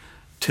Tree,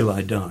 Till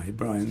I Die,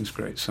 Brian's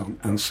great song,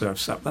 and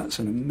Surf's Up, that's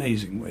an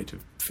amazing way to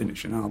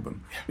finish an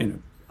album.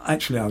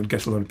 Actually, I would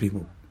guess a lot of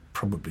people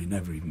probably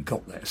never even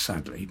got there,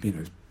 sadly.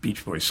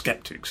 Beach Boys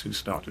skeptics who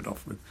started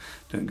off with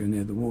Don't Go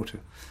Near the Water.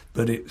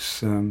 But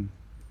it's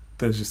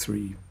those are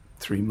three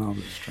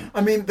marvellous tracks.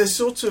 I mean, there's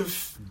sort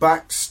of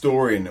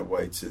backstory in a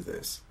way to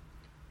this,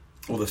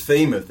 or the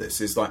theme of this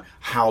is like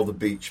how the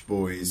Beach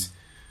Boys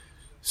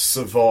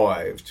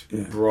survived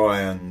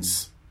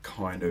Brian's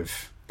kind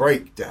of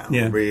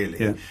breakdown,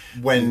 really.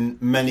 When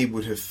many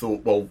would have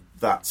thought, well,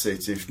 that's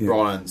it. If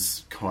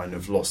Brian's kind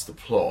of lost the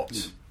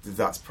plot,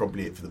 that's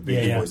probably it for the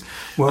Beach Boys.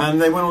 Well, and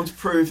they went on to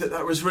prove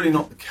that was really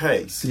not the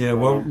case. Yeah,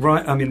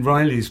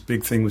 Riley's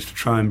big thing was to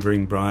try and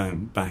bring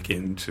Brian back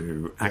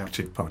into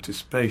active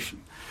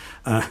participation.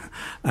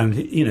 And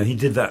he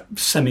did that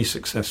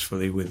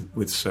semi-successfully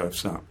with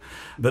Surf's Up.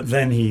 But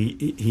then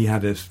he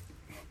had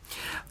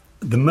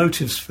the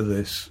motives for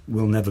this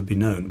will never be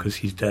known because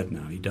he's dead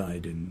now. He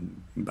died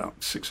in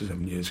about 6 or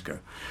 7 years ago.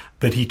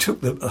 But he took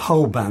the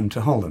whole band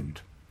to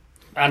Holland.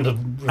 And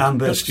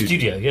their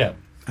studio, yeah.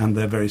 And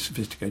their very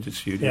sophisticated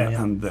studio,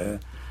 and their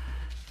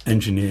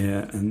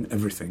engineer and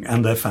everything,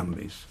 and their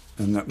families.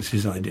 And that was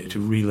his idea, to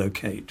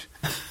relocate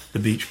the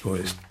Beach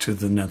Boys to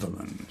the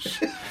Netherlands.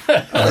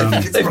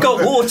 They've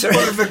got water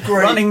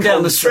running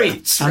down the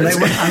streets. And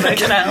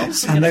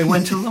they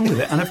went along with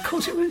it. And of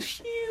course it was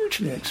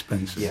hugely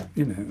expensive. Yeah.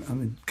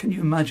 Can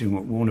you imagine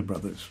what Warner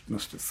Brothers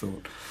must have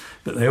thought?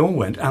 But they all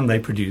went, and they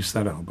produced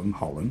that album,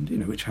 Holland,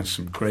 which has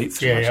some great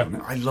thrillers on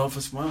it. I love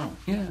as well.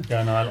 Yeah,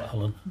 no, I like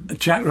Holland.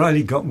 Jack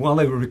Riley while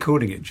they were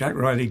recording it, Jack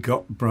Riley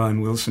got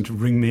Brian Wilson to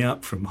ring me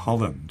up from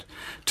Holland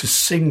to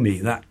sing me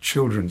that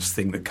children's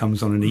thing that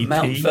comes on an EP.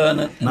 Mount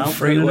Vernon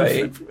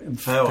Freeway.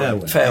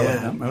 Fairway. Fairway.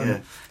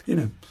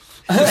 That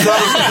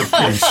was a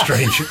pretty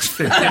strange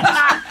experience.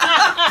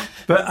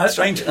 But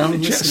strange.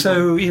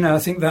 So I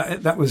think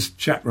that was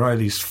Jack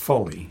Riley's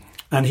folly.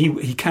 And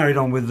he carried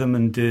on with them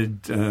and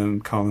did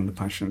Carl and the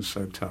Passion's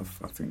So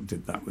Tough. I think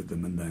did that with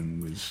them, and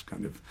then was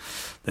kind of.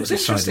 It was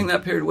interesting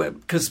that period where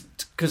because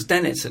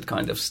Dennis had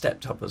kind of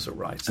stepped up as a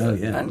writer,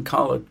 and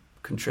Carl had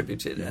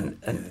contributed,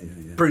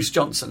 and Bruce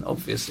Johnson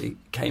obviously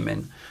came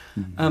in,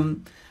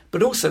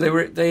 but also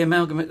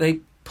they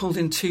pulled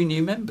in 2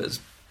 new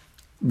members.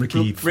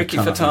 Ricky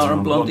Fattar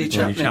and Blondie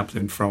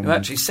Chaplin from who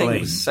actually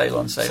sing Sail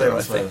On Sailor,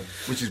 I think.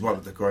 Which is one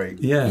of the great...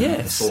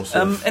 Yes.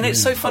 And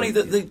it's so funny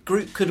that the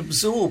group could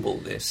absorb all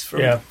this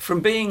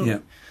from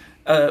being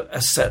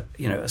a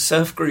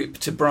surf group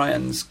to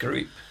Brian's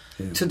group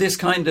to this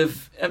kind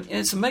of...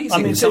 it's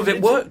amazing. Some of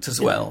it worked as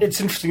well.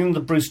 It's interesting in the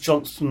Bruce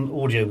Johnson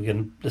audio we're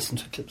going to listen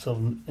to clips of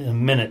in a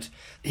minute.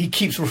 He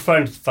keeps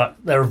referring to the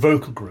fact they're a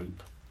vocal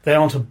group. They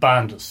aren't a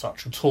band as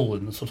such at all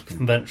in the sort of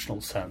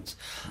conventional sense.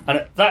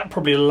 And that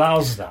probably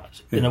allows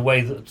that in a way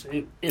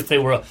that if they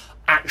were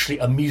actually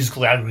a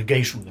musical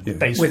aggregation with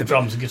bass, with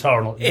drums and guitar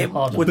and all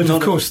harder. But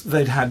of course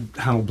they'd had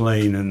Hal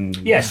Blaine and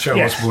Joe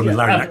Osborne and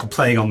Larry Knuckle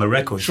playing on the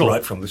records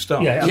right from the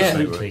start. Yeah,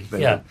 absolutely. They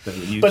were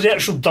but the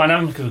actual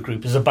dynamic of the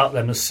group is about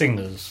them as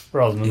singers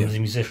rather than as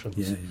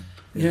musicians.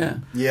 Yeah.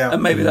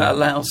 And maybe that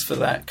allows for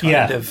that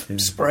kind of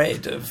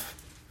spread of...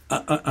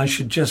 I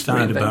should just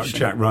add about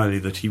Jack Riley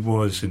that he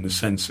was, in the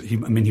sense, he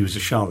was a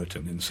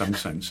charlatan in some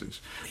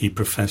senses. He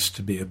professed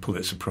to be a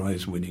Pulitzer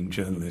Prize-winning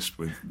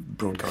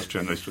broadcast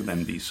journalist with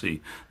NBC.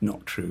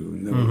 Not true,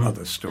 and there were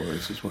other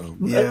stories as well.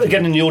 Yeah.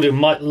 Again, in the audio,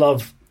 Mike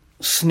Love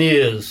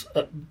sneers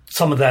at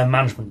some of their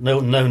management,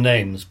 no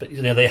names, but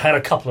they had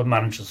a couple of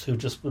managers who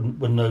just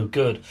were no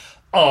good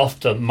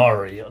after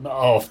Murray and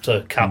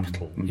after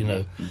Capitol,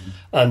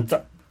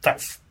 and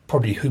that's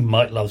probably who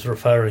Mike Love's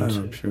referring to.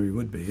 I'm sure he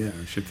would be,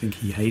 I should think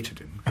he hated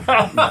him.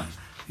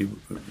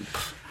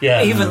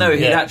 Even though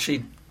he'd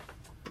actually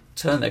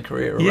turned their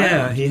career around.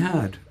 Yeah, he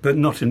had, but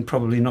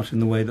probably not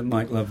in the way that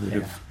Mike Love would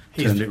have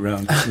turned it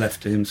around,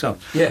 left to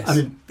himself. Yes. I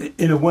mean,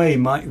 in a way,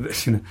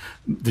 the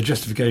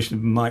justification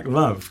of Mike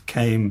Love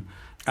came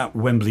at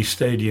Wembley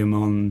Stadium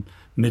on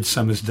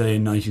Midsummer's Day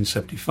in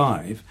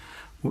 1975.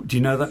 Do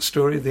you know that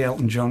story, the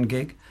Elton John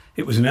gig?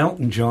 It was an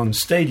Elton John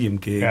stadium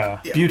gig,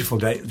 beautiful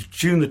day. It was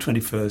June the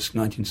 21st,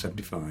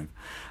 1975.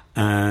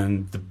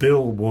 And the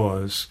bill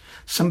was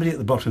somebody at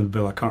the bottom of the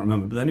bill, I can't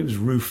remember, but then it was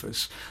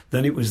Rufus.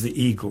 Then it was the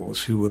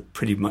Eagles, who were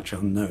pretty much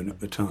unknown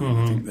at the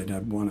time. I think they'd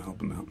had one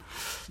album out.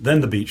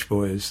 Then the Beach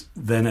Boys,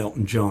 then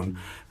Elton John,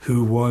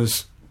 who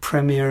was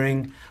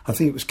premiering, I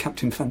think it was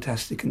Captain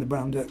Fantastic and the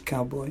Brown Dirt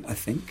Cowboy, I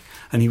think.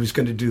 And he was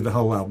going to do the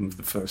whole album for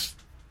the first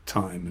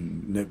time,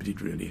 and nobody'd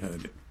really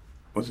heard it.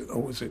 Was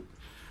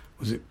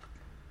it?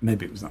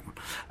 Maybe it was that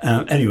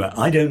one. Anyway,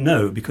 I don't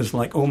know, because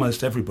like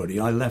almost everybody,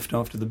 I left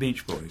after the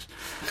Beach Boys.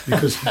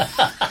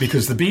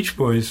 Because the Beach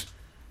Boys,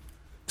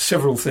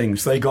 several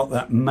things. They got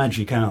that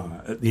magic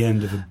hour at the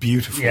end of a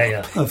beautiful,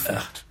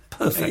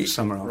 perfect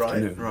summer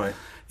afternoon. Right.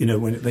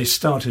 When they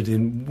started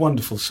in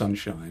wonderful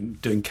sunshine,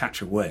 doing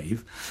Catch a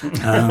Wave.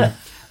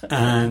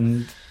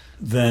 And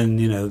then,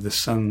 the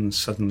sun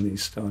suddenly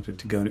started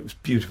to go, and it was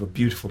beautiful,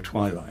 beautiful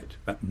twilight,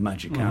 that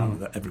magic hour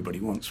that everybody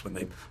wants when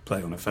they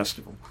play on a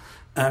festival.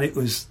 And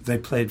they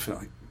played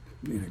for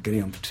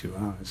getting on for 2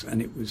 hours, and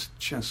it was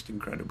just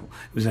incredible.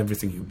 It was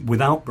everything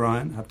without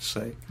Brian, I have to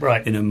say.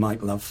 Right.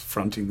 Mike Love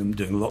fronting them,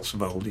 doing lots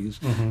of oldies,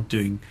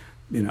 doing,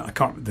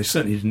 they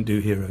certainly didn't do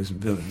Heroes and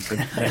Villains.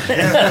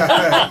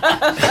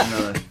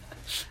 No.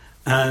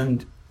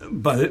 And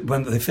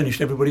when they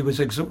finished, everybody was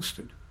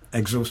exhausted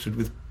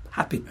with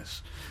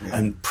happiness. Yeah.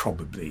 And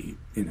probably,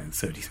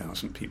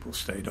 30,000 people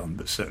stayed on,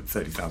 but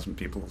 30,000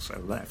 people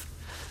also left.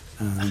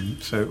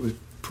 So it was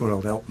poor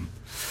old Elton.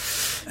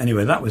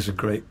 Anyway, that was a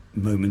great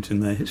moment in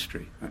their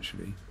history,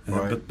 actually.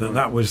 But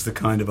that was the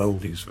kind of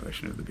oldies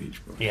version of the Beach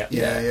Boys. Yeah.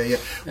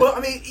 Well, I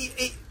mean,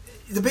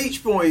 the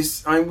Beach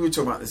Boys, we were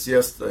talking about this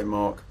yesterday,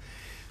 Mark.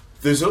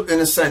 In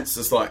a sense,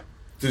 there's like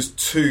there's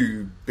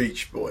two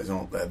Beach Boys,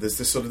 aren't there?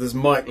 There's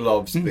Mike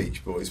Love's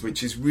Beach Boys,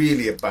 which is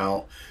really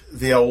about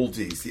the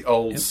oldies, the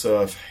old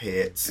surf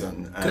hits,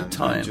 and Good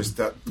time and just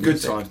that good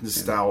music. time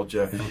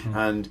nostalgia,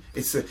 and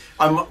it's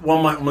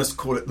one might almost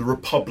call it the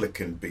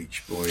Republican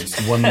Beach Boys.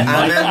 One And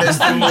might- then there's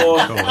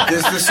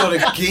there's the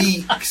sort of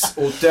geeks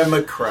or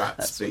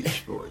Democrats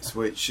Beach Boys,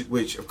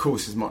 which of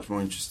course is much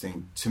more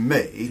interesting to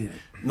me.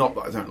 Not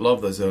that I don't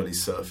love those early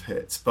surf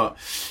hits, but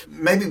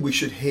maybe we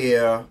should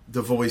hear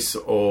the voice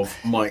of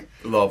Mike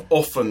Love,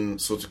 often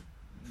sort of,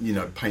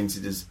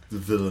 painted as the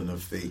villain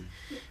of the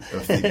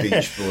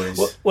Beach Boys.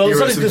 Well, it's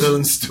Heroes only of because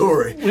villain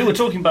story. we were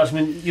talking about. I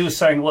mean, you were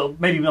saying, well,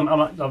 maybe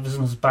Mike Love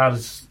isn't as bad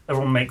as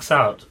everyone makes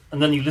out, and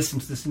then you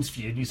listened to this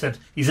interview and you said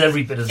he's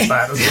every bit as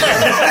bad as.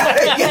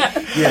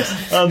 Yes.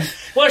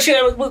 Well,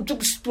 actually,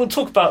 we'll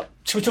talk about.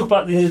 Shall we talk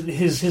about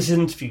his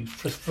interview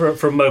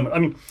for a moment? I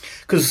mean,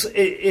 because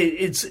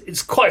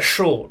it's quite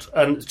short,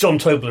 and it's John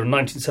Tobler in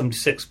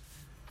 1976.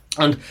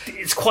 And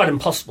it's quite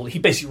impossible. He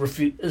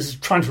basically is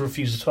trying to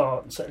refuse to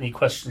answer any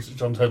questions that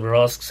John Tobler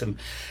asks him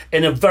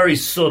in a very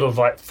sort of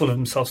like full of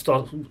himself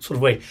sort of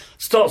way.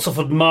 Starts off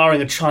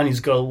admiring a Chinese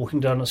girl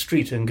walking down the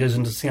street and goes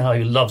into seeing how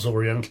he loves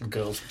Oriental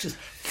girls, which is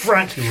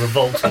frankly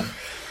revolting.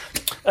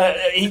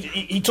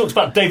 He talks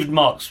about David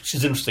Marks, which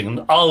is interesting,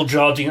 and Al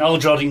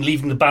Jardine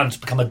leaving the band to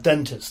become a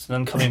dentist and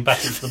then coming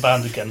back into the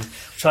band again,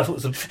 which I thought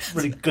was a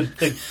really good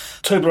thing.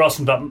 Tobler asked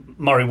him about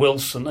Murray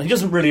Wilson, and he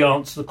doesn't really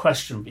answer the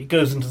question, but he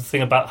goes into the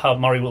thing about how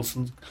Murray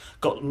Wilson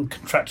got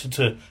contracted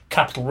to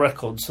Capitol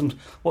Records and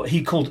what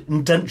he called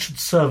indentured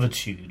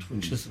servitude,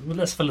 which is, well,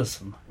 let's have a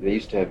listen. They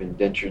used to have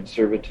indentured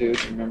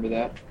servitude, remember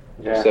that?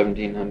 Yeah.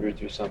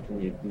 1700s or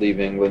something. You'd leave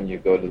England,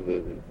 you'd go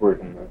to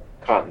work in the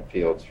cotton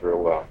fields for a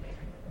while.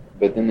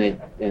 But then they,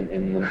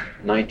 in the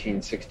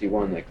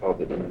 1961, they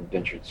called it an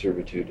indentured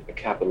servitude, a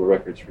Capitol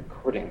Records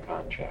recording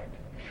contract.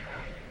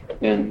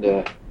 And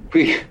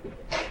we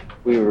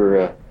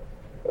were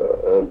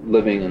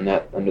living in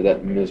under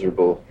that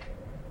miserable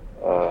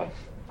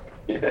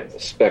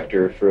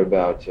specter for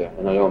about,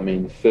 and I don't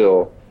mean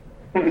Phil,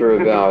 for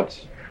about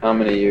how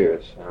many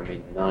years? I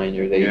mean 9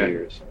 years, 8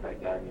 years. 9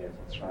 years.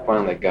 That's right.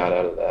 Finally got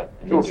out of that.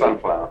 Phil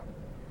Sunflower.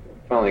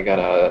 Finally got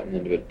out of that and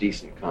into a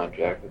decent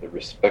contract with a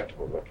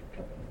respectable record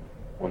company.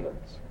 One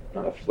that's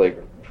not a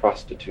flagrant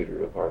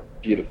prostituter of our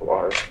beautiful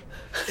art.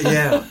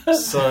 Yeah,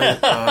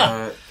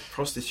 so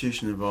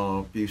prostitution of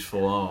our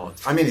beautiful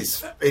art. I mean,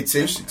 it's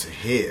interesting to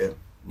hear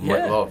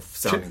Mike Love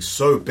sounding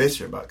so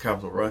bitter about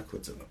Capitol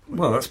Records at that point.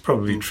 Well, that's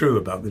probably true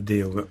about the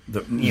deal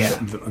that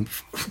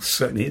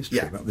certainly is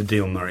true about the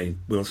deal Murray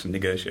Wilson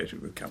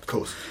negotiated with Capitol. Of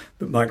course.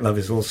 But Mike Love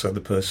is also the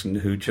person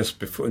who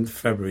in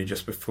February,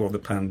 just before the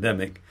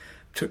pandemic,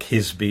 took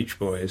his Beach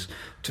Boys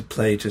to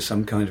play to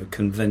some kind of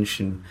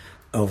convention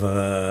of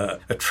a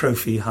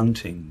trophy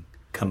hunting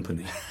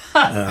company,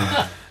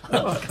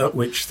 at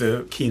which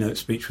the keynote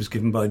speech was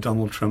given by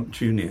Donald Trump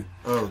Jr.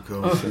 Oh,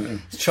 God.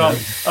 It's charming.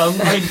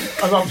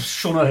 I love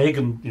Sean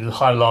O'Hagan, the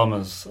High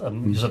Llamas.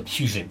 He's a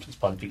huge influence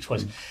by the Beach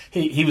Boys.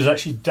 He was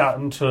actually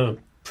down to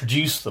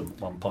produce them at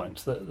one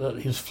point. That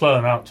he was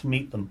flown out to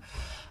meet them.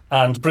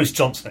 And Bruce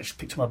Johnson actually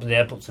picked him up at the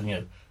airport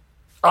and,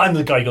 I'm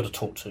the guy you got to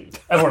talk to.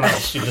 Everyone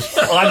else,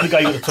 I'm the guy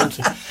you got to talk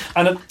to.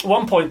 And at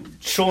one point,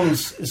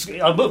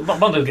 I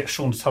wonder to get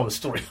Sean to tell the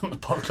story on the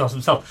podcast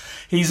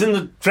himself. He's in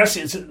the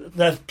dressing.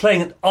 They're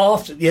playing it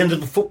after the end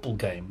of the football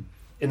game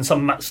in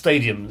some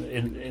stadium,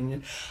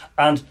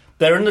 and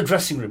they're in the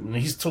dressing room, and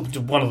he's talking to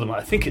one of them.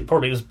 I think it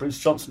probably was Bruce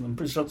Johnson, and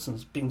Bruce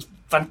Johnson's being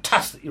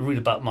fantastic. You read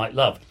about Mike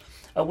Love.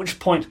 At which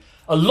point,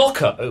 a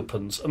locker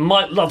opens, and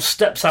Mike Love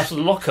steps out of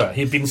the locker.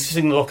 He'd been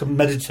sitting in the locker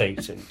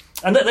meditating.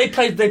 And they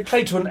played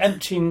to an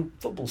emptying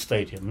football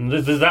stadium.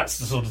 And that's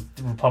the sort of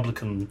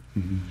Republican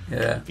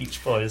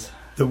Beach Boys.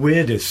 The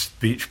weirdest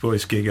Beach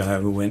Boys gig I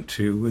ever went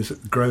to was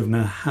at the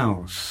Grosvenor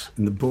House,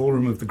 in the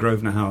ballroom of the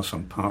Grosvenor House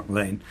on Park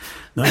Lane,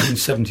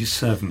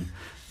 1977,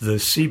 the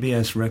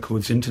CBS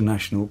Records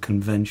International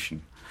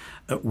Convention,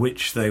 at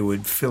which they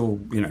would fill,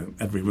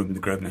 every room in the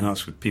Grosvenor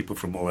House with people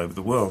from all over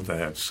the world. They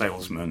had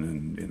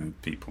salesmen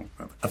and, people,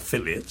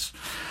 affiliates.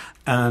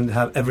 And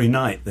every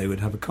night they would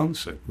have a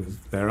concert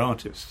with their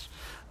artists.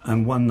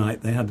 And one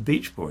night they had the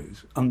Beach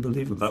Boys.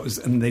 Unbelievable.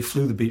 And they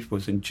flew the Beach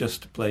Boys in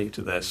just to play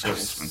to their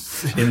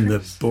salesmen in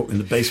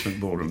the basement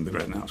ballroom of the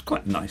Grosvenor House.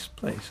 Quite a nice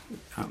place, it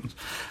happens.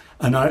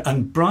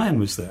 And Brian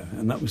was there,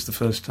 and that was the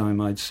first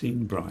time I'd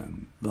seen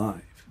Brian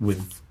live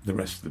with the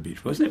rest of the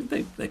Beach Boys.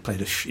 They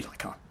played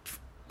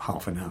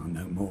half an hour,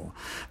 no more.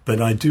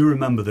 But I do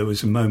remember there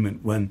was a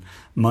moment when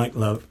Mike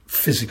Love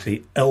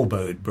physically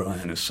elbowed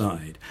Brian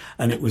aside,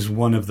 and it was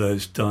one of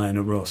those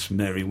Diana Ross,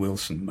 Mary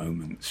Wilson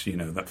moments, that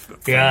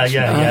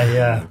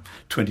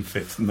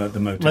 25th, the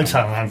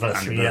Motown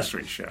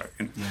anniversary show.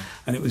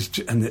 And it was,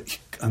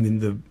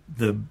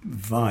 the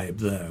vibe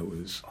there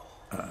was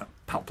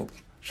palpable.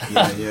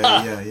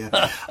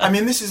 Yeah. I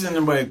mean, this is in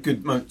a way a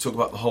good moment to talk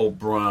about the whole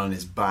Brian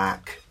is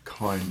back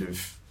kind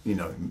of,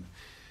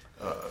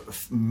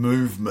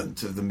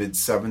 movement of the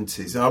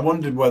mid-70s. And I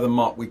wondered whether,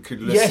 Mark, we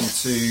could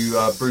listen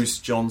to Bruce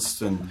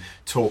Johnston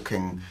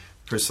talking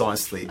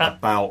precisely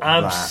about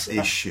that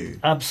issue.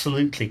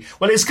 Absolutely.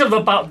 Well, it's kind of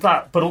about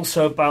that, but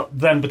also about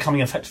them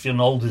becoming effectively an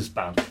oldies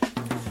band.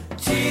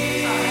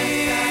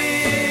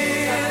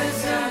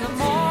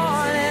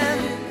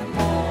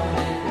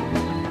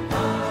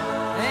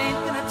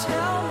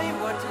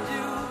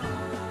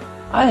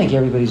 I think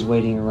everybody's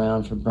waiting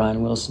around for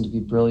Brian Wilson to be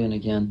brilliant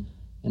again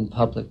in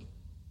public.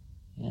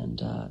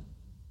 And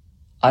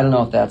I don't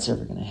know if that's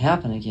ever going to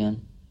happen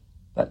again.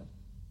 But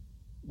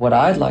what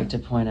I'd like to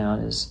point out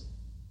is,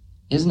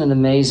 isn't it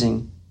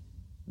amazing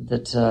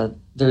that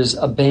there's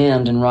a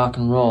band in rock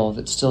and roll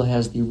that still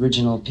has the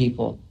original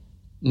people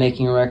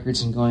making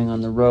records and going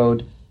on the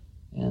road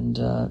and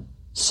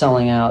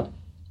selling out.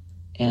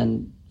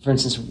 And, for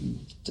instance,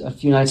 a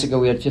few nights ago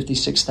we had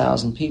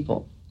 56,000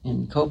 people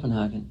in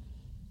Copenhagen.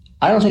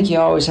 I don't think you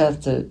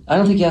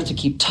have to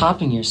keep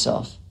topping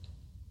yourself.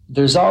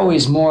 There's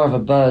always more of a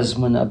buzz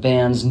when a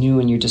band's new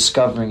and you're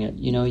discovering it.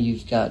 You know,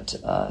 you've got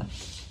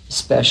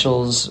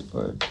Specials,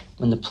 or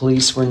when the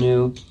Police were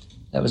new.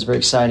 That was very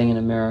exciting in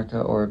America.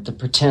 Or the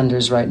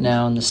Pretenders right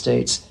now in the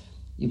States.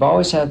 You've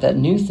always had that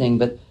new thing,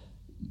 but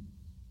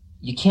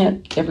you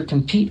can't ever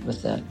compete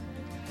with that.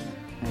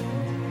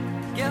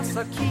 Guess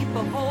I'll keep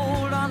a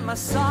hold on my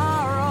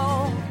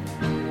sorrow.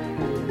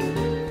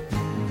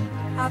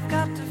 I've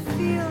got to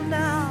feel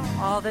now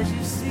all that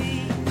you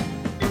see.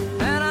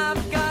 And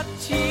I've got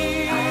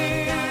tears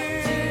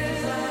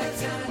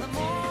in the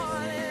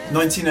morning.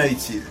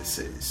 1980 this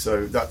is,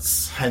 so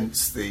that's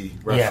hence the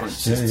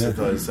references to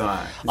those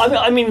acts.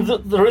 I mean,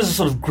 there is a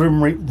sort of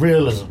grim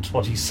realism to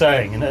what he's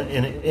saying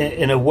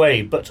in a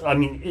way, but I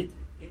mean,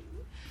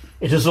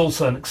 it is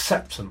also an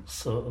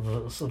acceptance of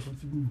a sort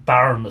of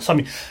barrenness. I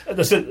mean,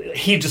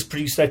 he just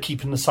produced their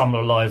Keeping the Summer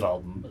Alive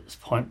album at this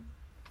point.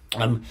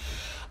 I mean,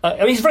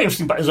 he's very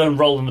interesting about his own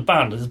role in the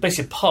band. He's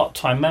basically a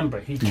part-time member.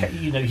 He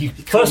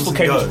first of all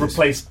came to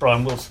replace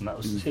Brian Wilson. That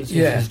was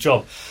his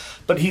job.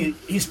 But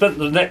he spent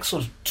the next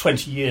sort of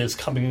 20 years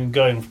coming and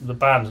going from the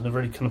band in a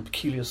very kind of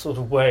peculiar sort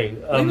of way.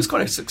 He was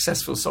quite a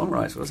successful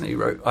songwriter, wasn't he?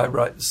 I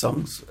write the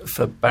songs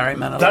for Barry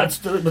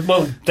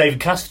Manilow. David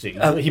Cassidy.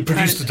 He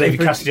produced the David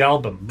Cassidy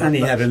album. And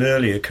he had an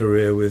earlier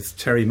career with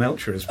Terry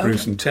Melcher as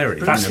Bruce and Terry.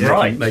 That's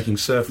right. Making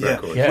surf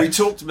records. Yeah. We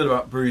talked a bit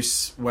about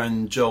Bruce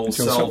when Joel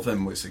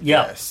Selvin was a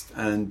guest.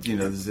 And,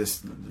 there's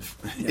this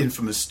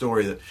infamous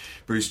story that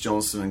Bruce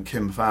Johnson and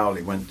Kim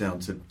Fowley went down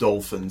to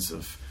Dolphins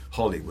of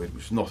Hollywood,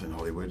 which was not in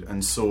Hollywood,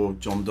 and saw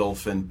John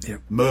Dolphin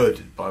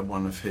murdered by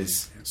one of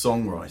his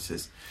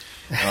songwriters.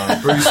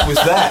 Bruce was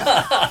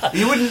there.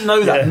 You wouldn't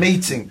know that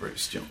meeting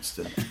Bruce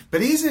Johnston, but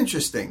he's an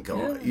interesting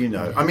guy.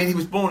 I mean, he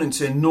was born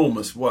into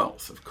enormous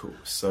wealth, of course,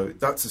 so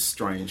that's a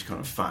strange kind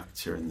of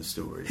factor in the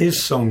story.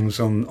 His songs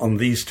on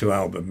these two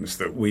albums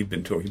that we've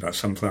been talking about,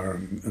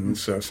 Sunflower and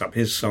Surf's Up,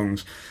 his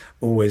songs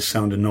always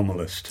sound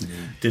anomalous to me.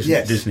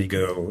 Disney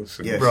Girls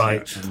and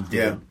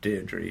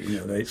Deirdre,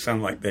 they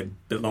sound like they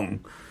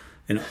belong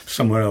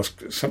somewhere else,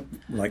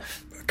 like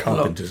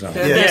Carpenter's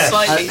album. They're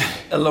slightly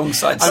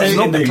alongside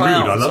Sending the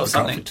Clowns or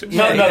something.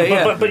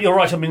 But you're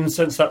right. I mean, in the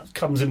sense that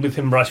comes in with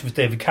him writing with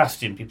David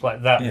Cassidy and people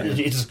like that. It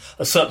is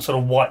a certain sort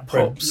of white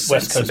bread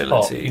West Coast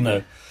pop, But you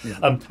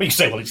can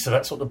say,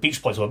 that's what the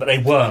Beach Boys were, but they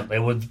weren't. They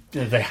were,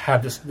 they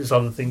had this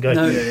other thing going.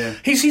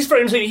 He's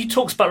very interesting. He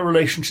talks about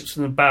relationships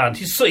in the band.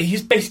 He's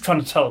basically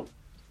trying to tell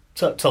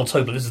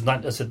Tobler, this is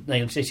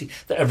 1980,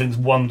 that everything's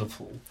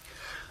wonderful.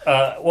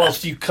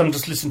 Whilst you kind of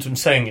just listen to him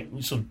saying it,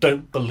 you sort of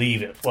don't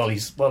believe it while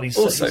he's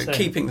also saying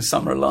Keeping the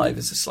Summer Alive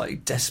is a slightly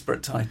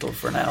desperate title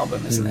for an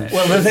album, isn't it?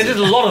 Well, they did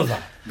a lot of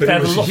that. But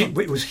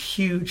it was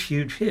huge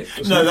hit.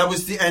 No, that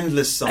was the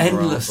Endless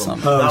Summer album.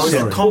 Summer. That was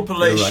a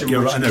compilation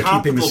You're right. which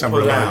Keeping the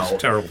Summer put Alive out.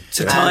 was terrible.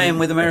 To tie in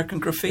with American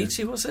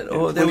Graffiti, was it?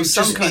 Or there was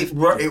some kind of...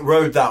 It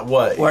rode that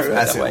way,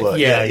 as it were.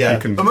 Yeah.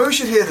 But maybe we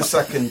should hear the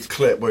second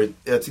clip where I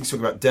think he's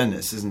talking about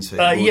Dennis, isn't he?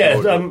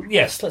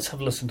 Yes, let's have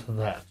a listen to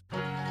that.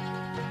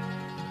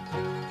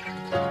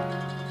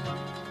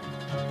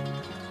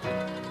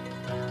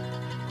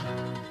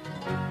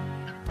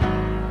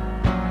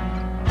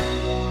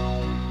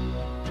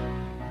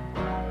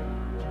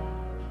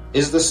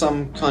 Is there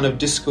some kind of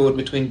discord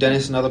between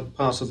Dennis and other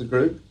parts of the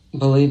group?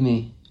 Believe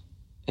me,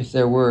 if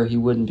there were, he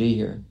wouldn't be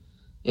here.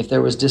 If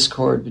there was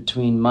discord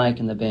between Mike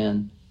and the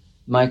band,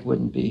 Mike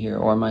wouldn't be here,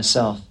 or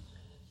myself.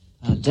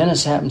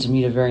 Dennis happened to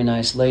meet a very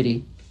nice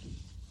lady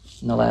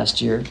in the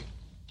last year,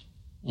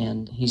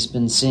 and he's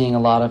been seeing a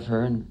lot of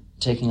her and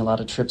taking a lot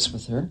of trips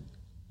with her,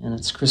 and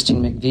it's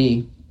Christine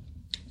McVie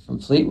from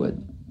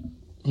Fleetwood.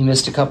 He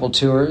missed a couple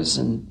tours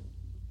and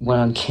went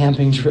on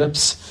camping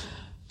trips,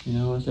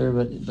 with her,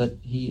 but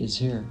he is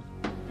here.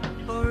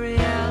 For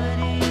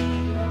reality,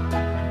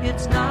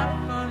 it's not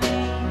for me,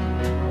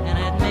 and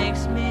it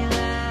makes me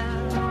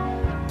laugh.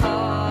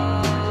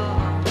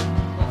 Oh,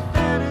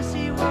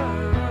 fantasy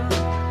world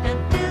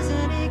and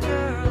Disney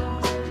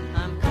girls,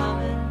 I'm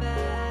coming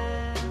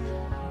back.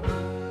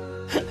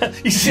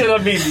 You see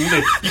what I mean?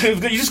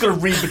 You just got to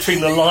read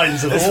between the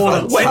lines of all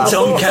of them. Went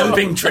on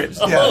camping trips.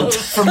 Yeah,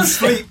 from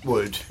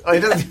Fleetwood. I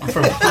don't.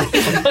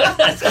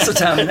 That's a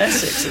town in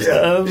Essex.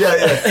 Isn't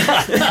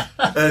Yeah.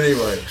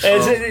 Anyway,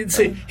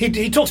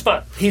 he talks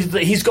about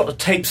he's got the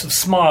tapes of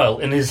Smile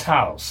in his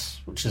house,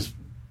 which is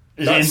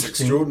that's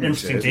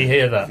interesting to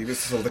hear that. He was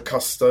sort of the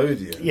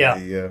custodian,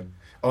 the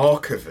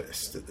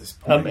archivist at this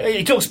point.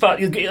 He talks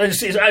about.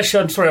 Actually,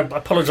 I'm sorry, I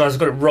apologise. I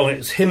got it wrong.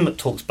 It's him that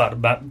talks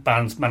about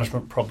band's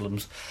management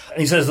problems, and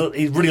he says that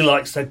he really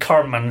likes their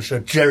current manager,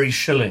 Jerry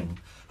Schilling,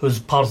 who's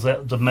part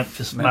of the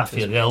Memphis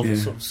Mafia, the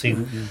Elvis sort of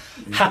scene.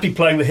 Yeah. Happy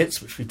playing the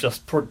hits, which we've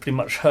just pretty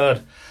much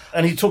heard.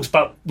 And he talks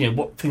about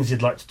what things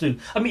he'd like to do.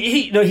 I mean,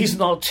 he's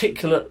an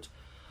articulate,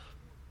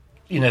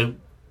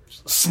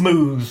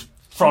 smooth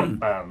front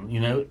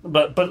man,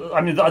 But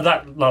I mean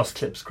that last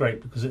clip's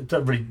great because it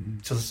really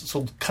just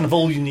sort of kind of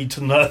all you need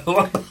to know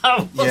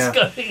about what's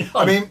going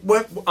on. I mean,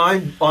 when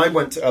I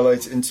went to LA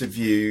to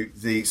interview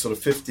the sort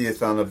of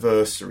 50th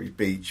anniversary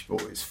Beach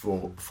Boys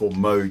for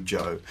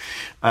Mojo,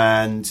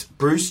 and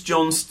Bruce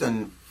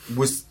Johnston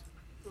was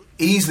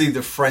easily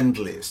the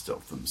friendliest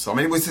of them. So I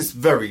mean, it was this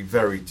very,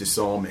 very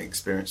disarming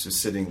experience of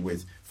sitting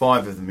with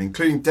 5 of them,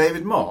 including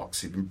David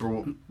Marks, who'd been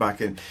brought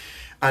back in,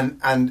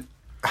 and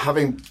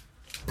having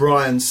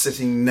Brian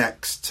sitting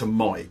next to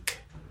Mike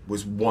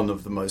was one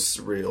of the most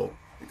surreal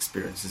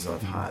experiences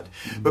I've had.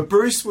 But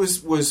Bruce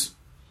was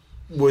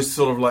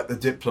sort of like the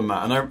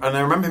diplomat, and I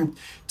remember him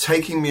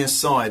taking me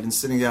aside and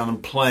sitting down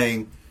and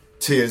playing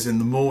Tears in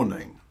the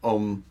Morning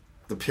on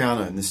the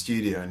piano in the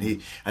studio,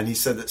 and he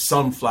said that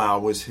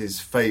Sunflower was his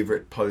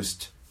favourite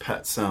post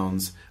Pet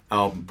Sounds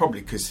album,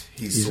 probably because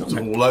he's sort of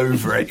all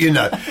over it,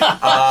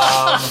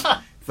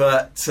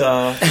 But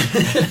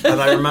and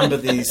I remember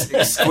these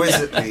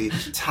exquisitely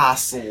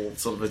tasseled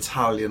sort of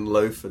Italian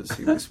loafers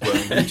he was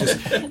wearing. He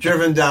just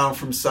driven down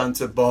from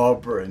Santa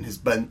Barbara in his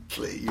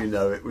Bentley.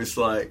 It was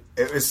like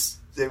it was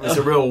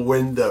a real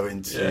window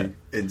into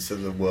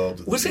the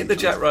world. Was it the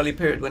Jack Riley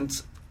period when,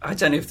 I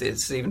don't know if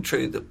it's even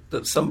true,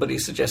 that somebody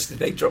suggested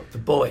they drop the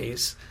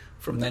Boys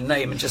from their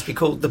name and just be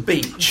called The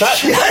Beach?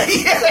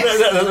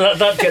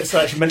 That gets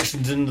actually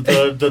mentioned in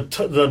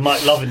the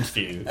Mike Love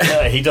interview.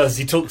 He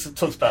talks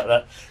about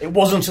that. It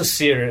wasn't a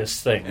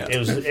serious thing. Yeah. It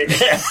was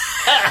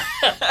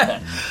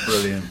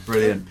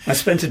brilliant. I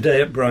spent a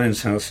day at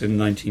Brian's house in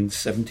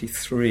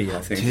 1973,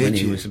 I think, when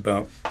he was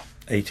about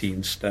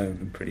 18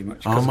 stone, pretty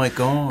much. Oh my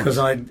God! Because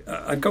I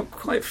got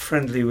quite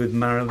friendly with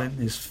Marilyn,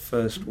 his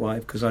first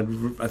wife, because I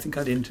think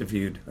I'd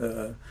interviewed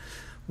her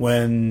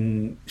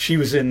when she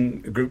was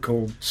in a group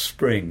called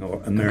Spring,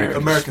 or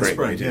American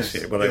Spring. Yes.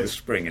 Well, they were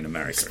Spring in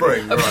America.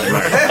 Spring, right.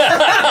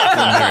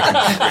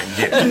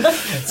 American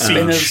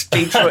Spring, Spinners,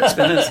 Detroit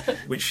Spinners.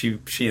 Which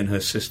she and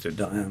her sister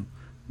Diane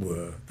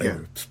were. They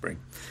were Spring.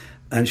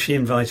 And she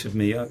invited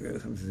me, I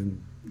was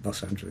in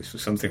Los Angeles for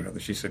something or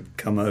other. She said,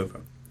 come over.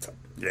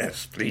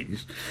 Yes,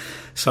 please.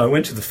 So I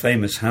went to the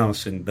famous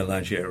house in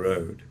Bellagio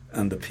Road,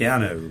 and the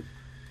piano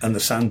and the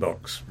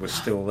sandbox was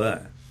still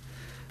there.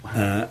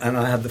 Wow. And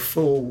I had the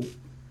full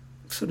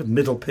sort of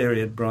middle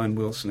period Brian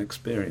Wilson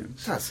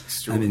experience. That's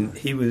extraordinary. I mean,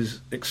 he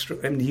was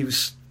he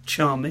was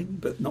charming,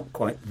 but not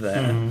quite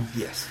there.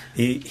 Yes.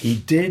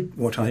 He did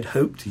what I'd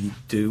hoped he'd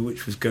do,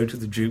 which was go to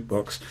the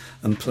jukebox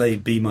and play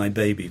Be My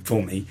Baby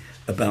for me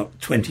about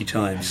 20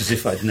 times, as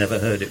if I'd never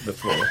heard it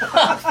before.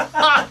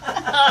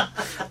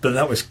 But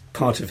that was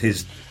part of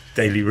his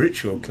daily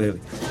ritual, clearly.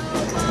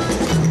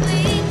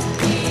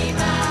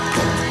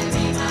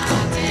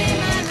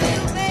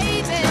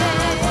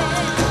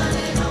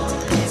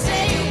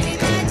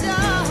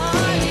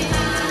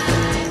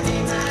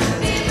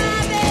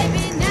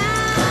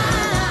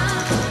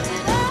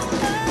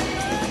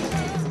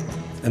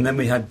 And then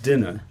we had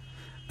dinner,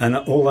 and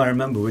all I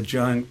remember were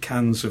giant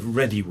cans of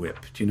Ready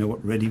Whip. Do you know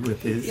what Ready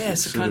Whip is?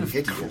 Yes, a kind of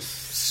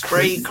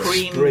spray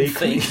cream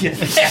thing.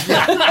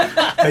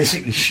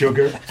 Basically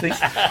sugar, I think,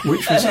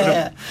 which was sort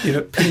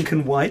of, pink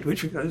and white,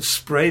 which was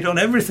sprayed on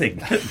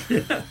everything.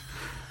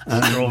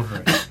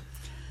 Extraordinary.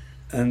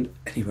 And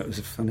anyway, it was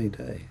a funny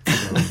day.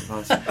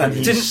 And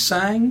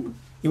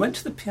he went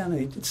to the piano,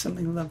 he did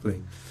something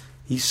lovely.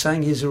 He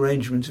sang his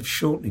arrangement of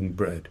Shortening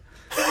Bread,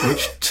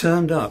 which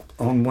turned up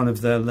on one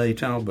of their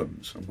late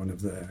albums, on one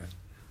of their,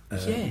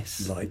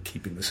 like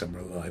Keeping the Summer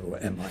Alive, or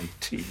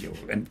MIT, or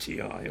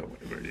MTI, or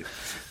whatever it is.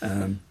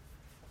 And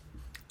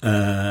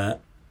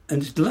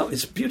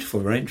it's a beautiful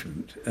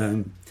arrangement.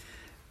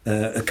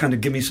 A kind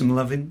of Give Me Some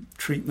Lovin'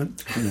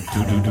 treatment.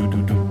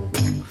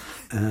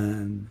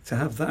 And to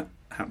have that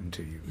happen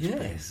to you.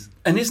 Yes.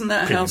 And isn't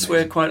that a house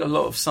where quite a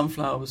lot of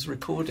Sunflower was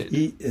recorded?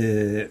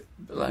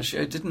 Last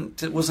year,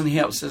 wasn't he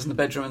upstairs in the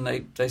bedroom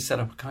and they set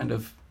up a kind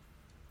of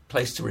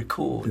place to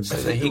record so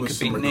that he could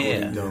be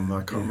near? I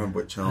can't remember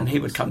which album. And he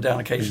would come down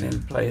occasionally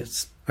and play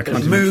I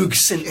can't Moog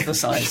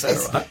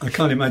synthesizer. I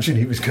can't imagine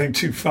he was going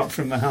too far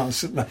from the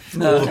house at that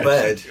No. Or the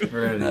bed,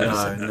 really.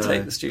 No, No.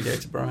 take the studio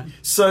to Brian.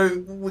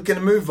 So we're going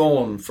to move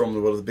on from the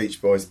world of the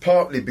Beach Boys,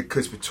 partly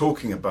because we're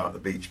talking about the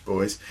Beach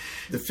Boys.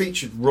 The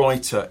featured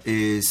writer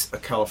is a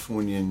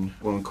Californian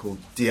woman called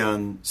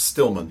Deanne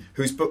Stillman,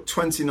 whose book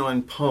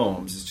 29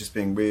 Palms is just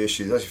being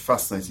reissued. It's actually a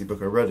fascinating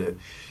book. I read it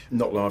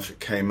not long after it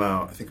came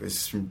out. I think it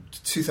was from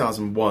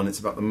 2001. It's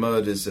about the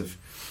murders of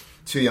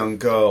two young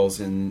girls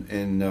in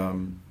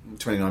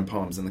 29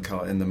 Palms in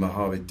the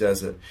Mojave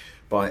Desert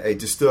by a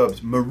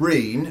disturbed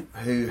Marine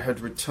who had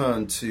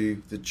returned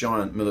to the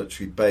giant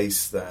military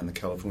base there in the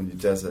California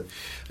desert.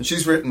 And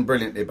she's written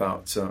brilliantly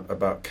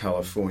about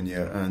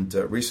California and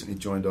recently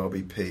joined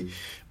RBP.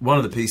 One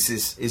of the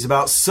pieces is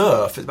about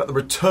surf. It's about the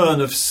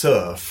return of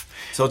surf.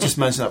 So I'll just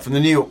mention that from the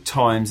New York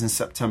Times in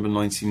September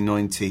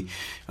 1990.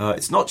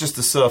 It's not just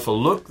the surfer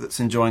look that's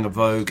enjoying a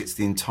vogue, it's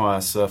the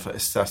entire surfer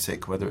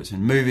aesthetic, whether it's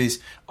in movies,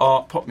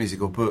 art, pop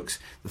music or books.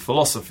 The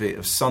philosophy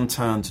of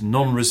suntanned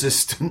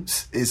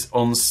non-resistance is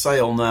on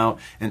sale now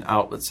in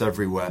outlets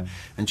everywhere.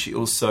 And she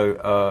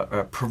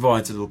also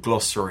provides a little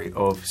glossary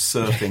of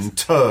surfing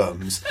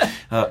terms.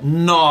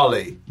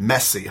 Gnarly,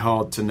 messy,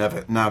 hard to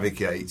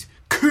navigate.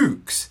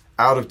 Kooks,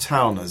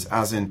 out-of-towners,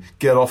 as in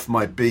get off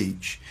my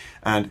beach.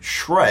 And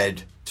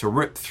shred, to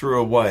rip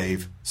through a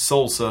wave.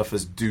 Soul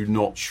surfers do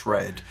not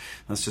shred.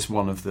 That's just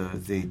one of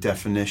the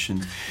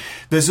definitions.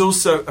 There's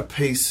also a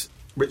piece,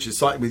 Richard,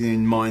 cited with you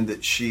in mind,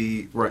 that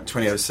she wrote in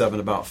 2007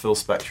 about Phil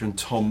Spector and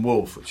Tom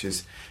Wolfe, which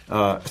is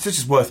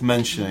worth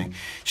mentioning.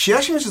 She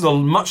actually mentions a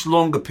much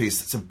longer piece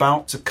that's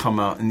about to come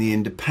out in The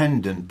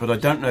Independent, but I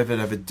don't know if it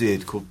ever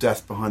did, called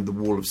Death Behind the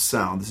Wall of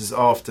Sound. This is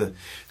after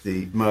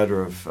the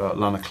murder of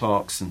Lana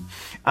Clarkson.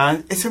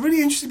 And it's a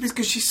really interesting piece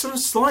because she sort of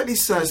slightly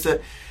says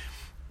that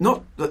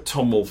not that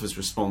Tom Wolfe is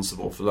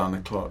responsible for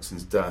Lana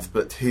Clarkson's death,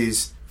 but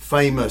his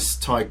famous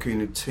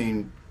Tycoon of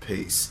Teen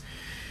piece.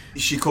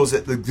 She calls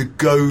it the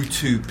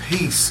go-to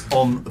piece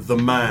on The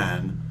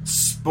Man,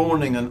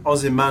 spawning an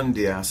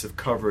Ozymandias of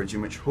coverage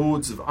in which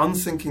hordes of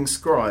unthinking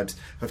scribes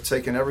have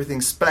taken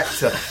everything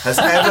Spectre has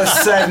ever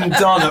said and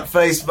done at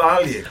face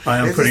value.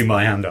 I am putting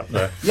my hand up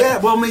there. Yeah,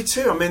 well, me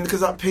too. I mean,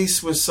 because that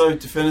piece was so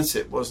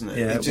definitive, wasn't it?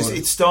 Yeah,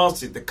 It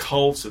started the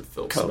cult of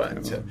Phil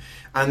Spector,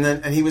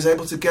 and he was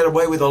able to get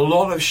away with a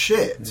lot of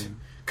shit,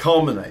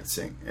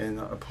 culminating in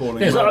that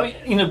appalling. Yes,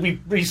 I mean, we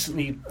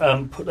recently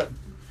put that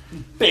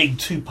big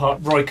 2-part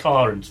Roy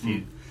Carr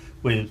interview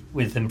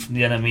with him from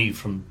the NME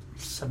from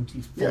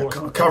 74. Yeah,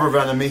 cover of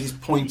NME. He's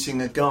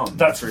pointing a gun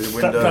through the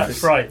window.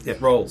 That's right. Yeah,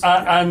 rolls.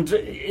 And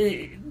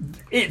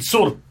it's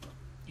sort of,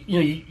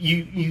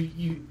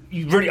 you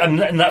really,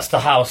 and that's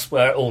the house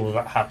where all of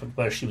that happened,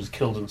 where she was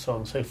killed, and so on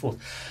and so forth.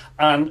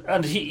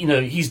 And he,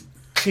 he's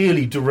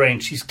clearly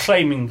deranged. He's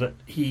claiming that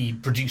he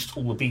produced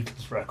all the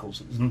Beatles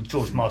records, and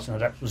George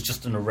Martin was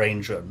just an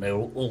arranger, and they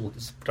were all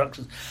his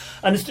productions.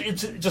 And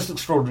it's just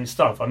extraordinary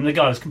stuff. I mean, the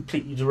guy is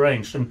completely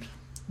deranged. And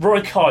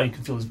Roy Carr, you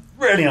can feel, is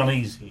really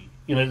uneasy.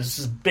 This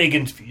is a big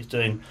interview he's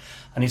doing,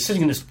 and he's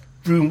sitting in this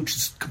room which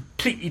is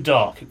completely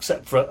dark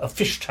except for a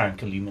fish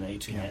tank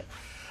illuminating it.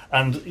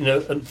 And,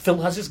 and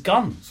Phil has his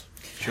guns.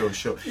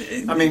 Sure.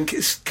 I mean,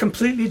 it's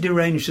completely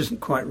deranged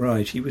isn't quite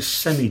right. He was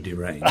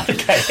semi-deranged.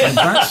 Okay.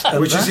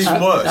 Which is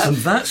even worse. And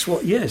that's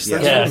what,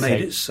 what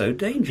made it so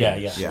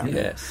dangerous. Yeah.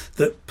 Yes.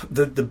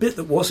 The bit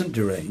that wasn't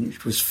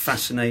deranged was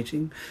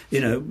fascinating,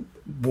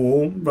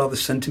 warm, rather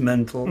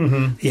sentimental.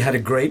 Mm-hmm. He had a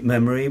great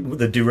memory.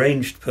 The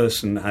deranged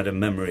person had a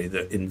memory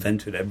that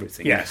invented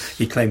everything. Yes.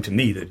 He claimed to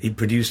me that he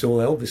produced all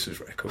Elvis's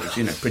records,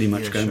 pretty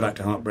much going back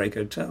to Heartbreak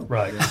Hotel.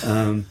 Right.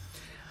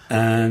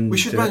 And we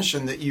should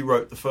mention that you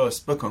wrote the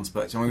first book on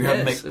Spectre. I mean, we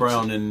had Mick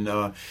Brown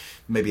in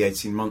maybe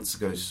 18 months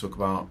ago to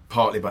talk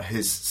partly about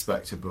his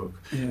Spectre book.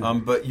 Yeah.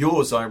 But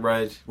yours, I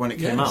read when it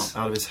came out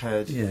of his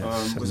head,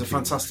 was a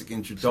fantastic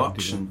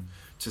introduction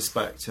to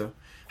Spectre.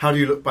 How do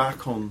you look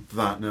back on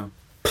that now?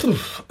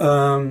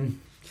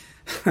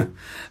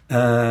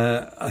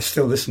 I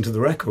still listen to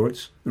the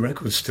records. The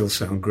records still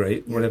sound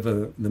great,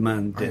 whatever the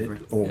man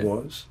did or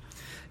was.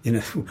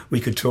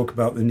 We could talk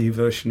about the new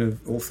version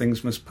of All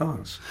Things Must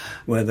Pass,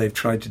 where they've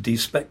tried to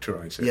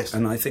de-spectreize it. Yes.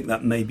 And I think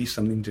that may be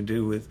something to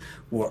do with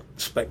what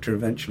Spectre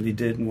eventually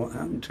did and what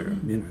happened to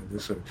him.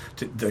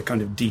 They're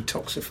kind of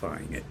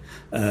detoxifying it.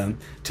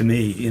 To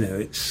me,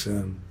 it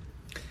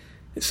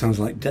sounds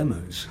like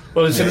demos.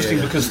 Well, it's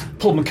interesting because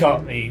Paul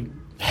McCartney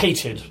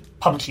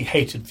publicly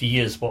hated for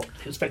years what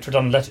Spectre had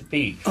done, Let It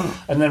Be,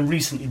 and then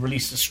recently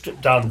released a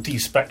stripped-down,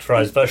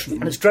 de-spectrised version,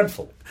 and it's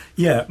dreadful.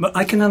 Yeah, but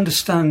I can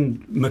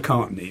understand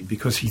McCartney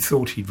because he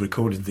thought he'd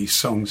recorded these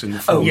songs in the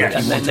form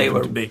that he wanted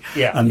them to be.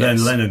 Yeah. And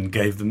then Lennon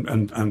gave them,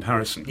 and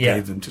Harrison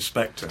gave them to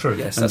Spectre. True.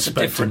 Yes, that's a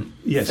different thing.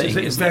 Yes,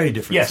 it's a very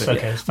different thing.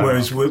 Okay,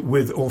 whereas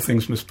with All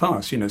Things Must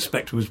Pass,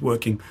 Spectre was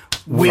working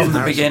with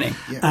the beginning.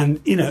 Yeah.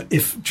 And,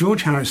 if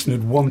George Harrison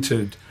had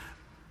wanted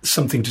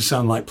something to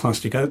sound like the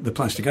Plastic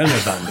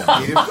Ono Band,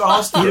 He'd have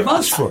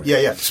asked for it.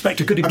 Yeah.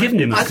 Spectre could have given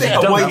him. I think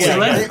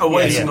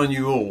Awaiting on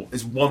You All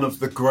is one of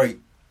the great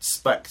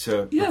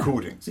Spectre Yeah.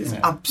 recordings. It's Yeah.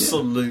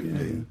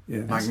 absolutely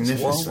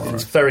magnificent.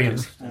 It's very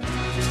interesting.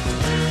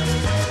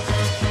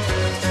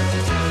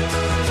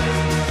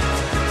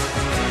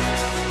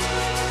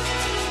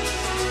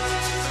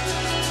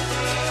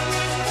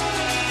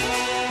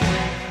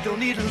 Don't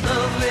need a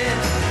love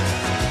letter.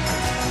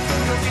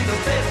 Don't need no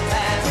paper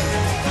pad.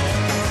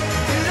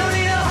 You don't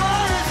need a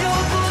heart that's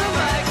your full of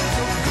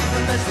microscope.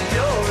 Unless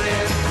you're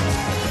in.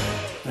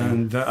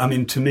 And I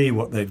mean, to me,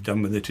 what they've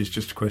done with it is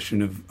just a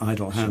question of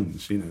idle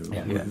hands,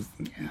 with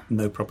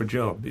no proper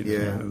job.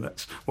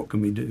 That's what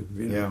can we do?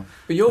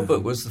 But your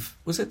book was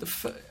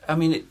I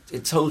mean,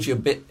 it told you a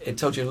bit. It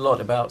told you a lot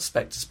about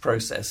Spector's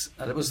process,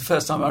 and it was the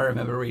first time I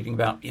remember reading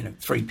about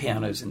 3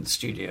 pianos in the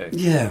studio.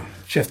 Yeah,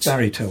 Jeff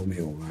Barry told me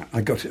all that.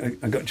 I got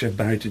Jeff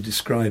Barry to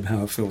describe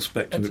how a Phil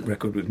Spector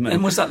record was made.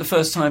 And was that the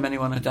first time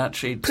anyone had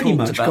actually pretty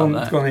talked much about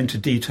that? gone into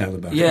detail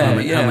about Yeah,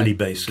 how many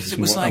basses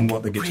and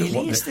what the guitar.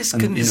 Really? Is this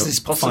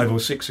possible? 5 or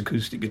 6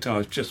 acoustic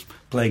guitars just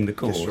playing the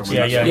chords.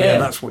 Yeah.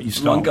 That's what you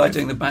start. One guy with.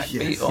 doing the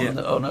backbeat on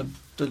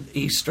the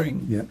E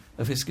string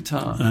of his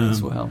guitar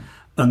as well.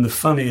 And the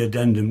funny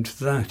addendum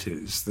to that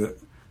is that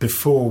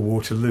before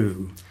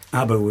Waterloo,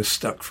 ABBA was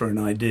stuck for an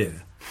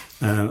idea,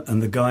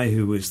 and the guy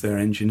who was their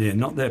engineer,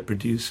 not their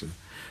producer,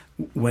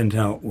 went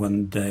out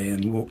one day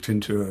and walked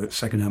into a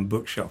second-hand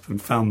bookshop and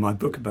found my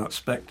book about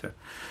Spector.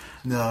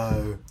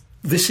 No.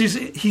 This is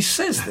it. He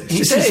says this.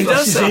 He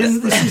does say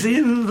this is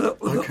in the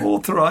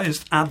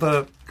authorised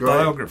ABBA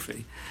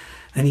biography.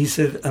 And he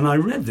said, and I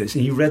read this,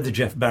 and he read the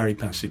Jeff Barry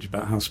passage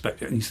about how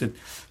Spector, and he said,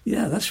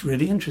 yeah, that's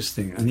really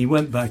interesting. And he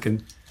went back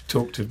and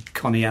talked to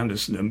Connie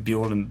Anderson and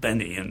Bjorn and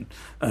Benny and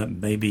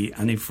maybe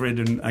Annie Frid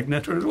and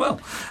Agneta as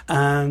well.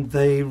 And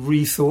they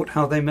rethought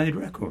how they made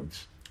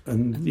records.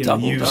 And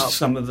used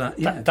some of that.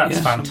 That's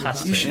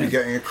fantastic. You should be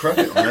getting a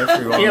credit on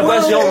everyone. Yeah,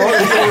 where's your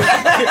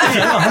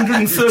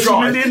 130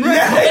 million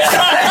records?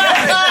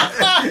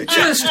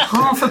 Just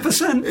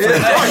 0.5%.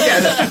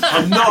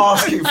 I'm not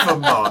asking for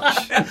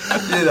much.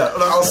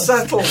 I'll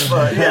settle for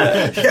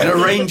an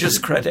arranger's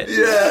credit.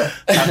 Yeah,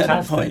 at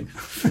that point.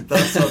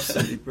 That's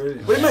absolutely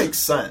brilliant. Well, it makes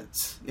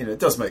sense. It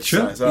does make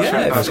sense.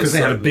 That's because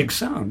they had a big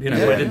sound.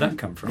 Where did that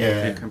come from?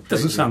 It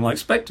doesn't sound like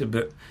Spector,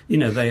 but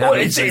they had.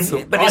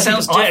 But it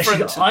sounds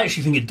different. I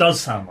actually think it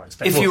does sound like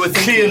Spector. If you were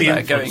clearly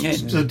about going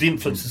in, the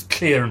influence is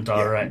clear and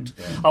direct.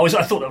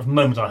 I thought that from the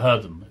moment I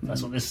heard them.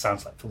 That's what this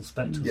sounds like. Phil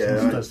Spector.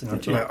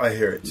 Yeah, I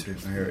hear it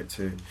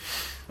too.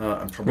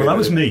 Well, that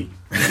was me.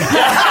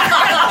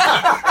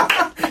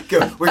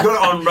 Good. We've got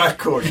it on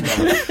record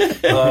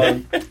now.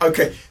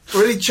 Okay,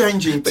 really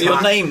changing. But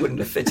your name wouldn't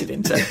have fitted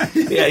into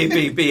the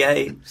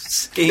ABBA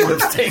scheme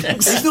of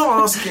things. He's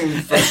not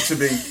asking for it to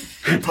be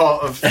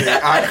part of the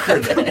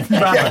acronym.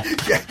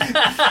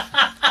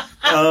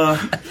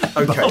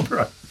 Okay.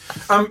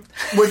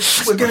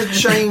 We're going to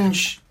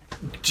change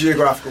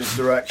geographical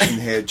direction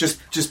here.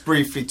 Just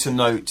briefly to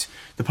note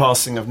the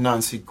passing of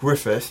Nancy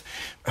Griffith,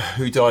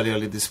 who died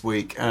earlier this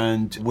week,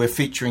 and we're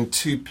featuring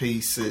 2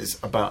 pieces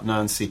about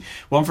Nancy.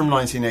 One from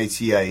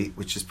 1988,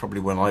 which is probably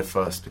when I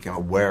first became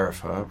aware of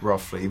her,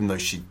 roughly, even though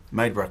she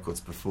made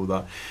records before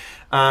that,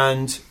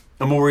 and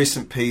a more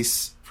recent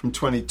piece from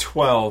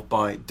 2012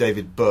 by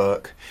David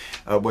Burke,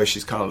 where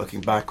she's kind of looking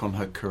back on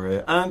her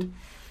career. And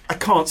I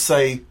can't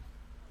say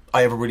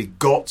I ever really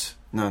got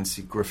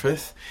Nancy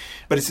Griffith,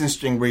 but it's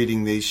interesting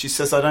reading these. She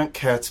says, I don't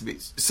care to be...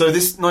 So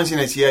this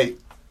 1988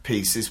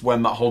 piece is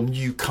when that whole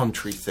new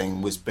country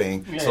thing was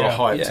being sort of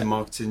hyped and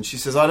marketed. And she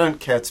says, I don't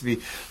care to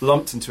be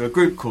lumped into a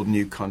group called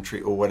New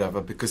Country or whatever,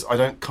 because I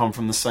don't come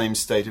from the same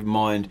state of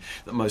mind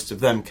that most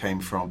of them came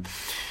from.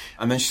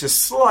 And then she says,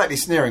 slightly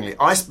sneeringly,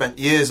 I spent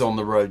years on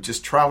the road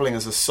just travelling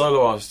as a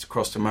solo artist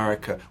across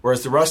America,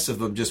 whereas the rest of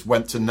them just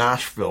went to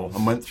Nashville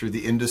and went through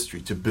the industry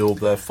to build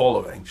their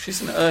following.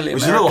 She's an early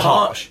Which is a little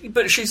harsh.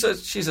 But she's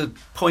a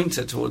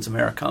pointer towards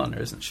Americana,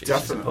 isn't she?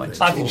 Definitely.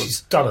 I think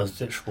she's done as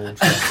Ditchwald.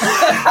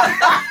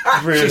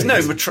 Really? She's no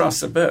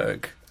Matrasa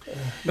Berg.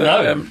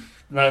 No.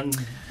 But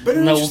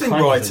an interesting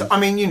writer. I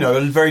mean,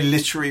 a very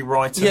literary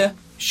writer. Yeah.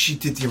 She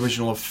did the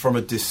original of From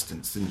a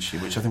Distance, didn't she?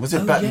 Which I think was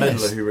it Bette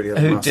Midler who really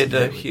had a did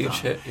a huge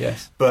hit,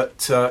 yes.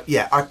 But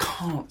I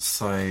can't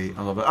say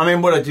I love it. I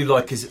mean, what I do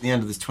like is at the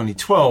end of this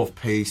 2012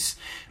 piece,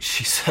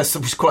 she says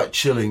it was quite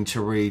chilling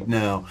to read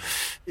now.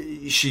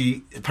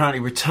 She apparently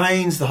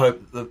retains the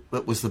hope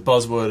that was the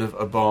buzzword of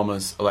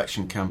Obama's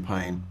election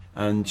campaign.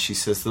 And she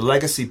says, the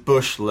legacy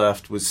Bush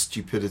left was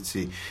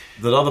stupidity,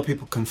 that other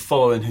people can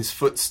follow in his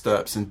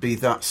footsteps and be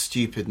that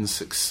stupid and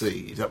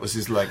succeed. That was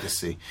his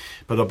legacy.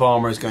 But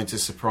Obama is going to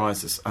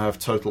surprise us. I have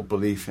total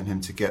belief in him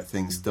to get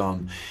things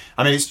done.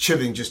 I mean, it's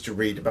chilling just to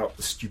read about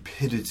the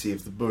stupidity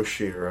of the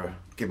Bush era,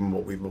 given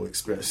what we've all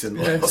experienced in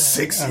the last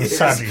 6 years.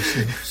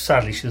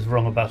 Sadly, she's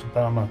wrong about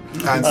Obama.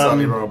 And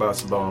sadly wrong about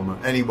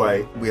Obama.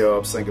 Anyway, we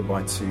are saying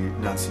goodbye to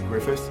Nancy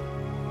Griffith.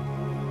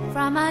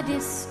 From a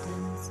distance,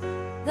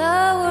 the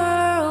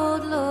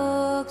world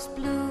looks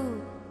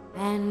blue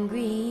and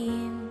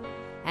green,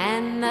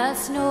 and the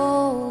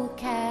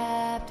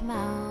snow-capped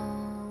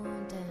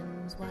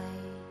mountains white.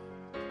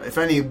 If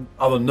any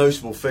other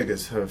notable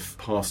figures have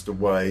passed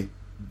away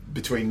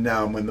between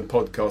now and when the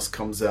podcast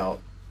comes out,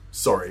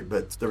 sorry,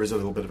 but there is a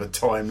little bit of a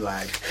time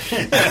lag.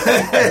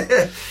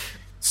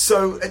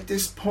 So at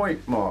this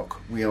point, Mark,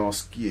 we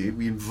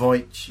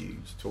invite you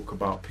to talk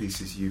about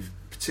pieces you've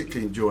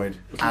particularly enjoyed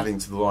adding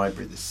to the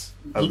library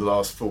over the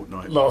last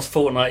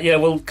fortnight. Yeah,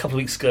 well, a couple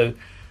of weeks ago,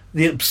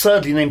 the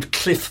absurdly named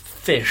Cliff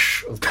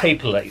Fish of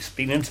Paper Lace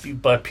being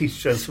interviewed by Peter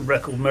Jones for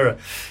Record Mirror.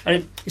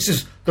 And it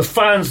says, the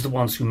fans are the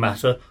ones who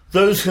matter.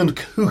 Those who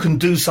can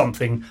do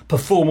something,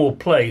 perform or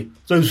play.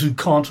 Those who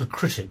can't are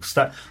critics.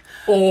 That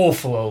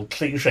awful old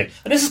cliche.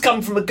 And this has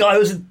come from a guy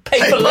who's in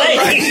Paper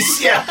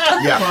Lace.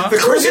 Yeah. The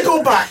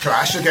critical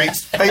backlash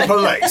against Paper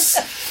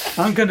Lace.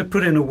 I'm going to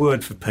put in a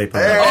word for Paper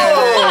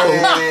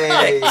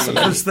Lace.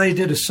 Because they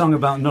did a song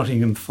about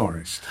Nottingham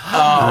Forest.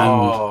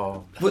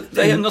 Were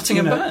they a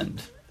Nottingham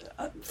band?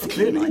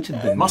 Clearly,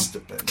 must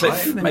have been.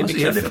 Cliff, right? maybe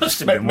Cliff. It must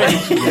have been.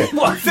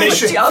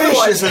 Fish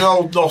is an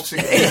old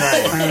Nottingham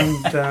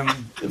name.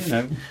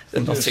 And, the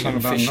Nottingham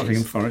about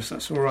Nottingham Forest,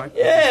 that's all right.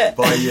 Yeah.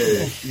 By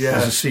you. Yeah.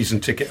 As a season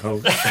ticket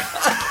holder.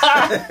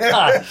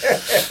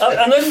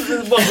 And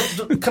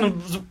then,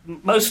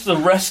 most of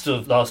the rest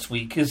of last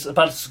week is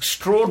about this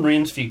extraordinary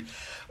interview.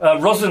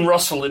 Rosalind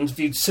Russell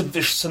interviewed Sid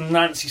Vicious and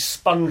Nancy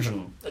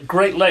Spungen at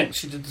great length.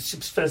 She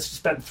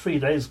spent 3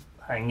 days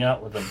hanging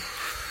out with them.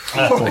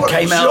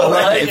 Came out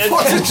alive.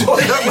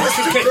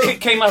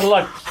 Came out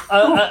alive.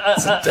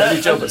 It's a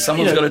dirty job, but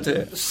someone's got to do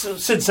it.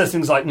 Sid says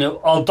things like,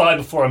 I'll die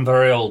before I'm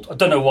very old. I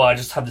don't know why, I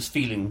just have this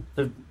feeling.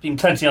 There have been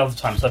plenty of other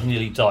times I've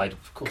nearly died,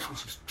 of course,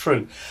 which is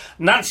true.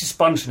 Nancy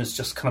Spungen is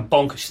just kind of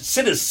bonkers. She says,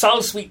 Sid is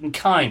so sweet and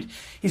kind.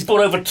 He's bought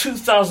over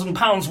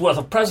 £2,000 worth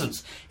of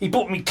presents. He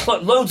bought me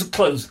loads of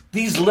clothes,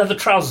 these leather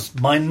trousers,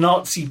 my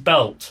Nazi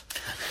belt.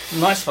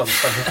 Nice one.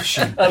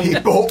 He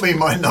bought me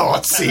my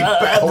Nazi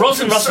belt.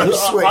 Rosalind Russell.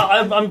 So sweet.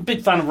 I'm a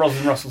big fan of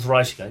Rosalind Russell's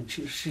writing.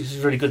 She's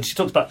really good. She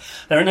talks about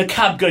they're in a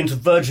cab going to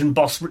Virgin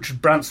boss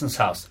Richard Branson's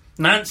house.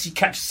 Nancy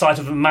catches sight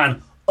of a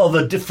man of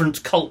a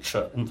different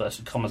culture,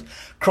 inverted commas,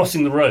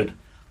 crossing the road.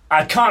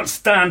 I can't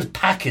stand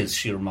packers,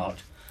 she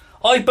remarked.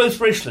 Are you both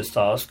racialists?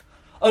 Asked.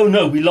 Oh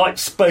no, we like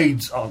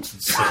spades,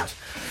 answered Sid.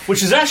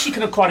 Which is actually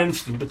kind of quite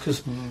interesting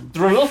because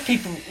there are a lot of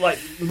people, like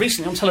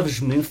recently on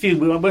television, in a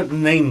few, I won't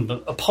name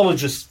them,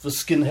 apologists for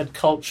skinhead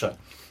culture,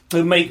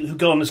 who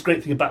go on this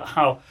great thing about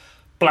how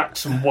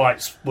blacks and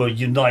whites were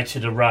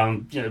united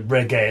around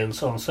reggae and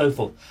so on and so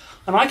forth.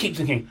 And I keep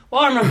thinking,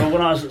 well, I remember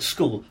when I was at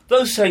school,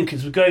 those same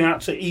kids were going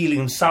out to Ealing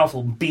and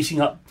Southall and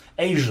beating up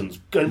Asians,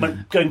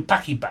 going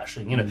packy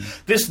bashing.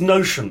 This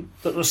notion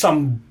that there's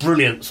some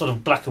brilliant sort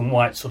of black and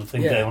white sort of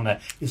thing going on there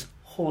is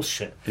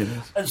horseshit.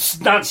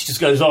 And Nancy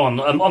just goes on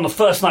the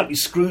first night we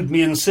screwed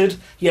me and Sid,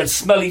 he had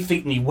smelly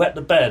feet and he wet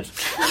the bed.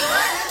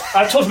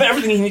 I told him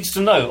everything he needs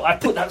to know. I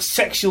put that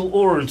sexual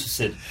aura into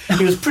Sid.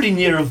 He was pretty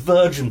near a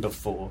virgin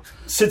before.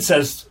 Sid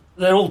says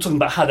they're all talking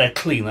about how they're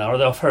clean now, or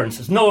they're off her, and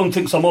says no one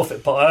thinks I'm off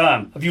it, but I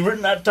am. Have you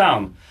written that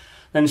down?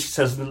 Then she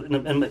says,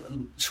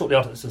 shortly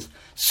after, it says,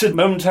 Sid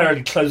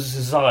momentarily closes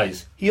his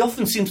eyes. He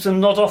often seems to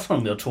nod off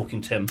when we're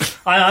talking to him.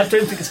 I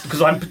don't think it's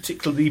because I'm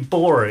particularly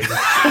boring.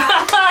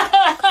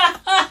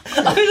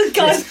 I mean, the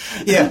guys...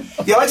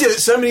 The idea that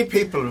so many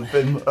people have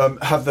been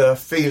have their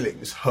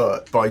feelings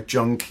hurt by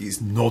junkies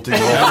nodding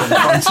off in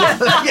front of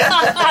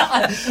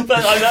them.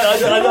 But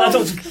I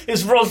thought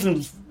it's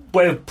Rosalind's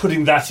way of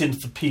putting that into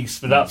the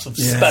piece without sort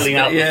of spelling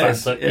out the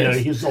fact that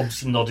he's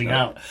obviously nodding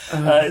out.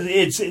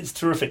 It's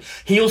terrific.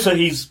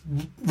 He's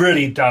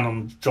really down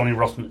on Johnny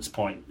Rotten at this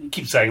point. He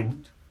keeps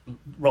saying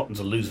Rotten's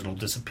a loser and will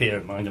disappear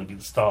and I'm going to be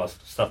the stars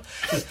and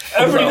stuff.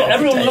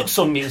 Everyone looks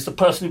on me as the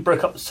person who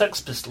broke up the Sex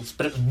Pistols,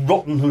 but it's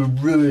Rotten who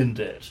ruined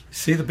it.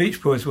 See, the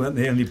Beach Boys weren't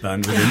the only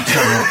band with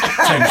internal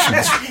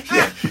tensions.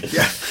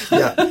 Yeah.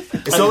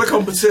 It's not a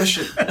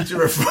competition to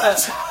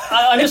reflect.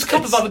 And just a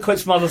couple of other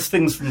quotes from other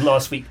things from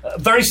last week. A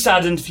very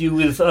sad interview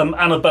with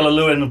Annabella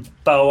Lewin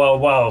of Bow Wow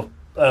Wow.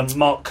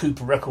 Mark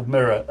Cooper, Record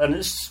Mirror, and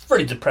it's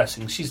very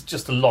depressing. She's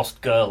just a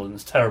lost girl in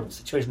this terrible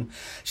situation.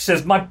 She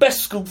says, my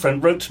best school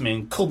friend wrote to me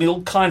and called me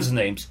all kinds of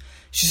names.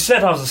 She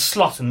said I was a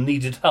slut and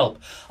needed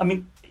help. I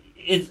mean,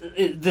 it's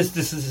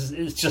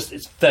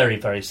very,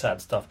 very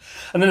sad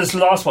stuff. And then this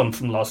last one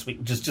from last week,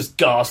 which is just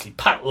ghastly.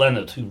 Pat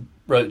Leonard, who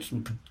wrote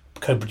and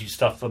co-produced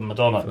stuff for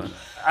Madonna,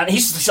 and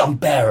he's just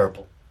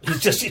unbearable.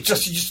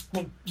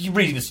 You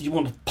read this, you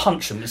want to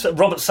punch him. It's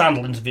Robert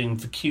Sandel interviewing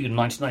for Q in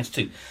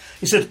 1992.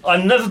 He said,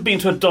 I've never been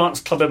to a dance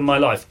club in my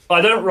life. I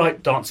don't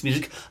write dance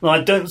music, and I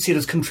don't see it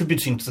as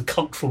contributing to the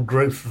cultural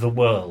growth of the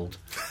world.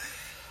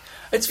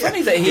 It's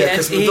funny that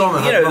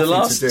the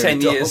last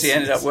 10 years he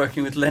ended up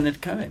working with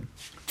Leonard Cohen.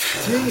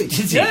 Did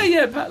he?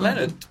 Yeah, Pat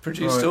Leonard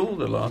produced all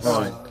the last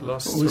What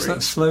was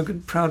that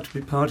slogan? Proud to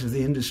be part of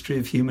the industry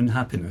of human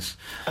happiness.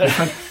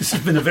 This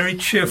has been a very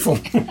cheerful...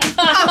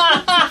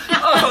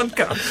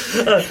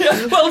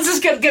 podcast. Well, it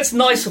just gets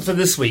nicer for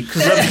this week.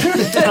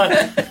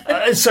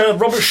 So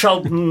Robert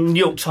Shelton, New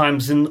York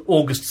Times, in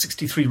August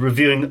 '63,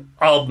 reviewing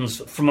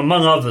albums from,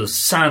 among others,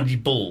 Sandy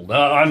Bull.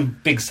 I'm a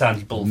big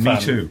Sandy Bull fan.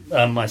 Me too.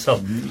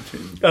 Myself. Me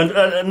too.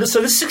 And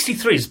so this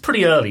 '63 is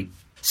pretty early.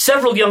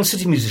 Several young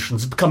city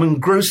musicians have become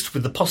engrossed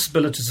with the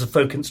possibilities of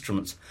folk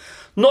instruments.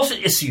 Not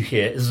at issue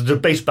here is a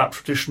debate about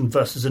tradition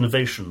versus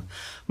innovation.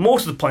 More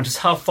to the point is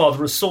how far the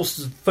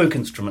resources of folk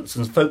instruments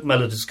and folk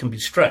melodies can be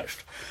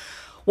stretched.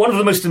 One of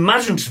the most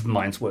imaginative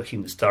minds working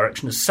in this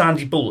direction is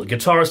Sandy Bull, a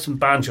guitarist and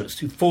banjoist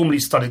who formerly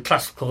studied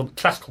classical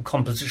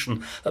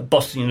composition at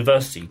Boston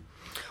University.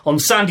 On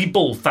Sandy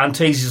Bull,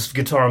 Fantasias for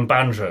Guitar and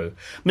Banjo,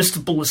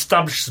 Mr. Bull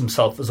establishes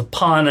himself as a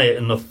pioneer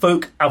in the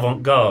folk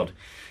avant-garde.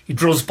 He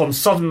draws upon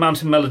Southern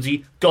Mountain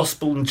melody,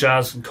 gospel and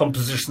jazz, and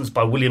compositions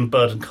by William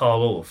Byrd and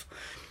Carl Orff.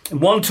 In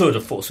one tour de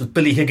force with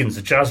Billy Higgins,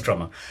 a jazz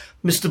drummer,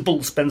 Mr.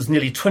 Bull spends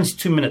nearly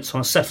 22 minutes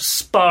on a set of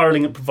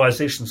spiralling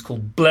improvisations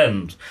called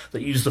Blend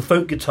that use the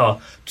folk guitar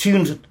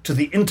tuned to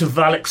the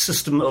intervallic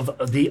system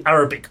of the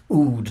Arabic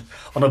oud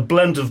on a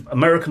blend of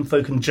American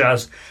folk and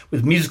jazz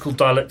with musical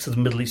dialects of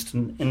the Middle East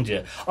and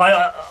India.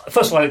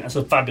 First of all, I think that's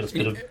a fabulous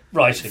bit of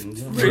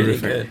writing. Really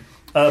good.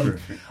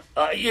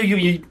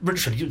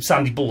 Richard,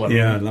 Sandy Bull.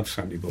 I love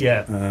Sandy Bull.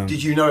 Yeah.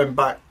 Did you know him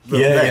back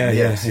then?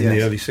 Yes, in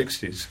the early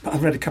 60s. I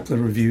read a couple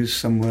of reviews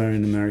somewhere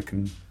in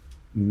American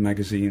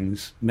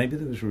magazines. Maybe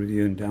there was a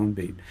review in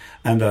Downbeat,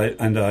 and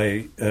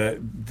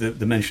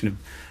the mention of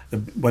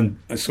when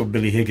I saw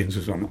Billy Higgins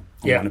was on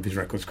one of his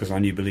records, because I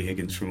knew Billy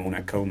Higgins from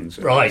Ornette Coleman's.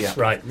 Right.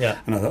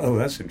 And I thought, oh,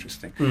 that's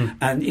interesting.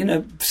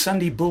 And,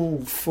 Sandy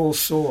Bull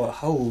foresaw a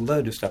whole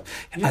load of stuff.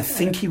 I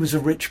think he was a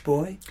rich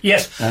boy.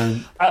 Yes.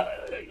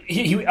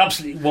 He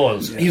absolutely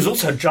was. Yeah. He was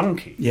also a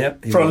junkie.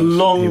 Yep, for a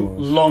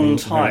long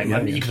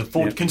time. He could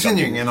afford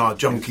continuing in our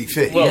junkie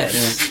thing. Well,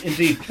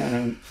 indeed.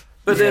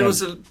 But there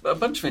was a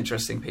bunch of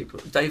interesting people,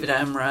 David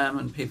Amram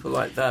and people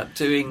like that,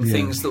 doing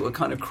things that were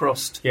kind of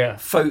crossed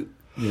folk.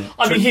 Yeah.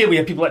 I mean, here we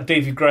have people like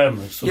David Graham,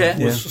 who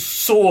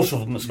sort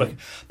of almost making.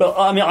 But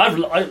I mean,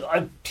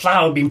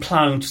 I've been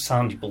ploughing to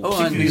Sandy Bull,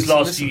 particularly these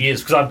last few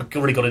years, because I've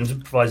already got into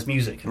improvised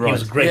music, and he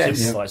was a great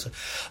improviser.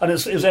 And it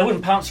was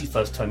Owen Pouncey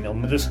first turned me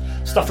on with this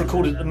stuff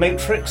recorded at the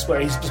Matrix, where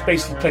he's just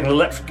basically playing an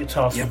electric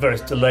guitar for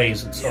various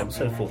delays and so on and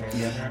so forth.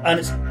 Yeah. And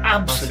it's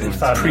absolutely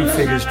fabulous.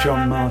 Prefigures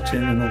John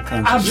Martin and all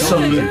kinds of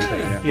stuff.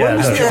 Absolutely. When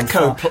was the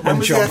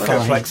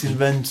Echoplex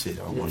invented,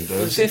 I wonder?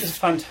 It's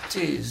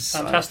fantastic.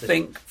 I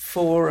think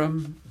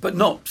but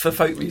not for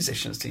folk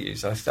musicians to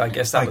use. I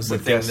guess that was the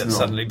thing that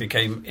suddenly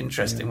became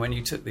interesting when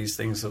you took these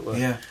things that were,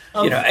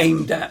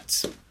 aimed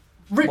at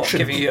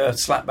giving you a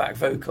slapback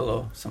vocal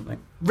or something.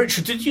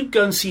 Richard, did you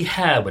go and see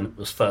Hair when it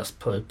was first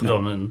put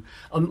on?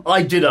 And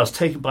I did. I was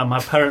taken by my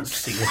parents to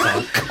see it.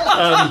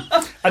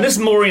 And this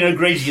Maureen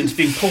O'Grady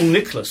interviewing Paul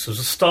Nicholas as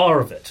a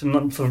star of it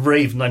for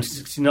Rave in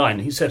 1969.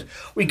 He said,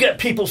 "We get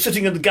people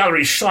sitting in the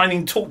gallery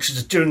shining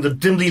torches during the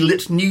dimly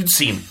lit nude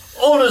scene.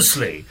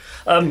 Honestly."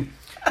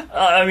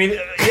 I mean,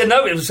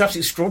 it was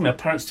absolutely extraordinary. My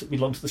parents took me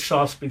along to the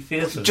Shaftesbury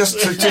Theatre.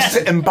 Just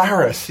to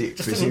embarrass you,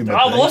 presumably.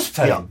 I was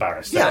fairly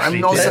embarrassed. Yeah, I'm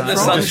not let the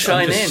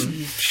sunshine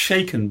in.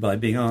 Shaken by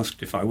being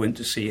asked if I went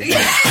to see it.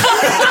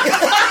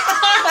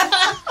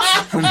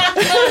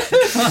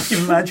 Can't you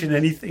imagine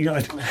anything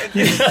less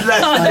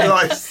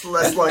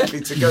likely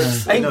to go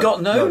to. Ain't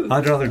got no.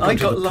 I'd rather go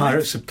to the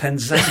Pirates of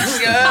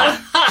Penzance.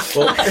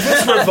 Well, if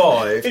it's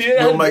revived,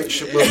 we'll make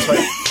sure we'll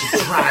take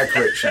drag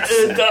Richard.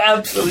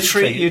 Absolutely.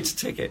 Treat you to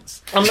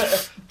tickets.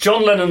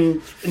 John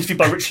Lennon, interviewed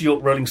by Richard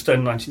York, Rolling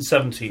Stone,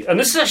 1970. And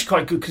this is actually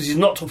quite good because he's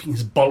not talking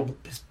his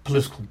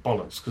political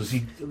bollocks, because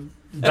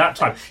that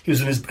time he was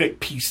in his great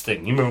peace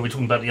thing. You remember we were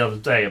talking about the other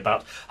day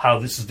about how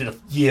this has been a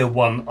year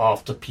one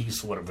after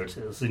peace or whatever it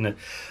is.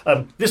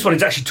 This one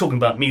is actually talking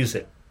about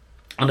music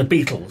and the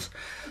Beatles.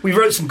 We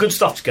wrote some good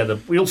stuff together.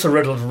 We also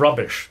wrote a lot of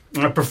rubbish,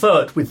 and I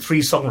prefer it with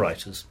 3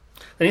 songwriters.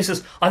 And he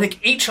says, "I think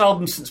each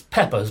album since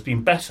Pepper has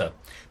been better.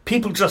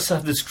 People just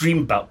have this dream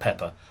about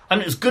Pepper,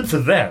 and it's good for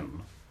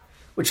them,"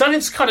 which I think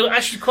is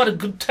actually quite a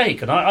good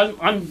take, and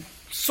I'm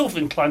sort of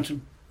inclined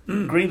to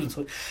agree with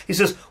him. He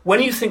says,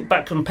 "When you think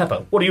back on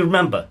Pepper, what do you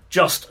remember?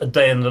 Just a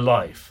day in the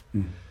life,"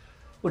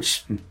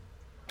 which,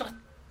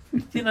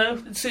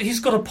 he's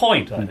got a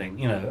point. I think,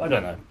 I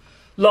don't know.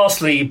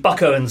 Lastly,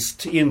 Buck Owens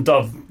to Ian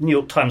Dove, New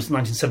York Times,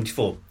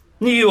 1974.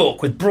 New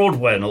York, with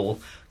Broadway and all,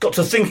 got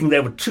to thinking they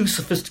were too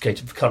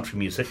sophisticated for country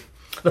music.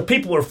 The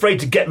people were afraid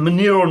to get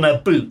manure on their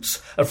boots,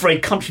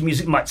 afraid country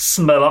music might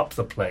smell up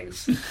the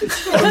place.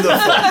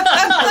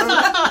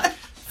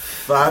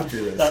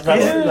 Fabulous.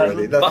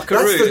 That's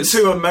the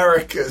 2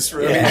 Americas,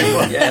 really,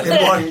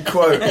 in one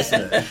quote,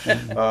 isn't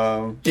it?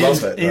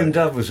 Love it. Ian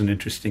Dove was an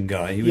interesting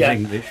guy. He was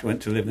English,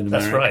 went to live in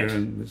America,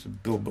 and was a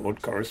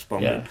Billboard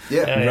correspondent.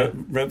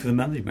 Wrote for the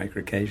Melody Maker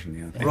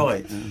occasionally, I think.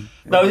 Right.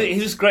 No,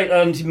 he was great,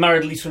 and he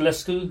married Lisa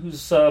Lescu,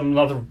 who's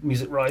another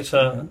music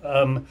writer,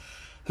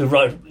 who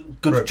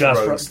wrote good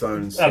jazz,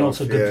 and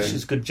also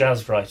she's a good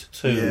jazz writer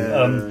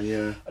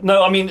too.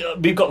 No, I mean,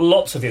 we've got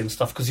lots of Ian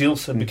stuff, because he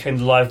also became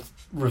the live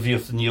review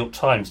of the New York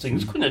Times, doing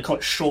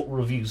quite short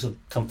reviews of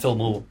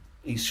Fillmore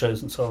East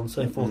shows and so on and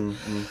so forth.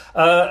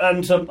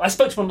 And I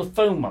spoke to him on the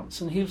phone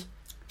once, and he was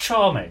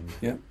charming.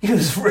 Yeah. He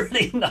was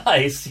really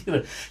nice.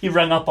 He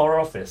rang up our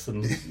office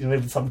and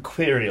with some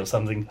query or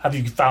something. Have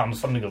you found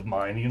something of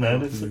mine?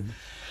 And it's a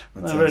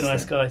very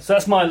nice guy. So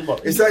that's my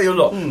lot. Is that your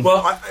lot?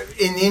 Well,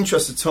 in the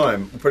interest of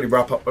time, we'll probably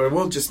wrap up, but I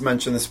will just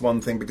mention this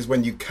one thing, because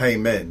when you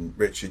came in,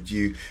 Richard,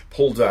 you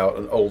pulled out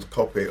an old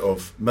copy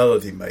of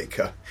Melody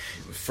Maker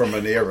from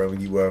an era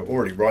when you were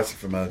already writing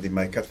for Melody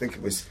Maker. I think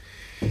it was...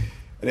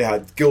 And it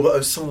had Gilbert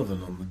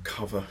O'Sullivan on the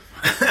cover.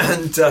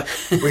 And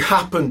we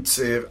happened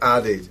to have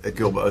added a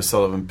Gilbert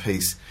O'Sullivan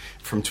piece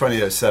from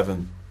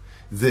 2007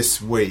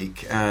 this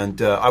week. And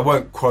I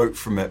won't quote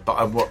from it,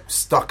 but what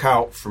stuck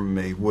out from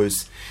me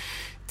was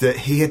that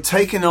he had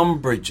taken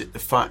umbrage at the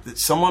fact that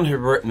someone had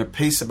written a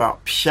piece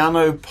about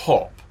piano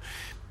pop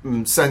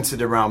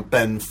centred around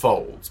Ben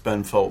Folds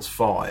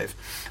 5,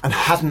 and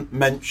hadn't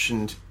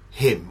mentioned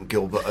him,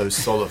 Gilbert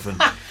O'Sullivan.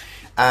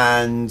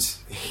 And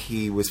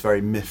he was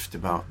very miffed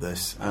about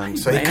this. And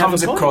so he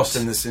comes across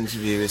in this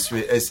interview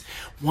as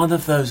one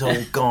of those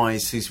old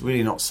guys who's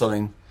really not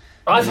selling.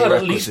 I've heard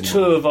at least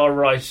two of our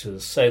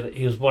writers say that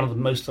he was one of the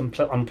most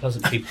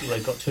unpleasant people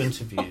they got to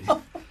interview.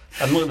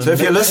 So if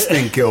you're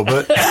listening,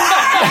 Gilbert,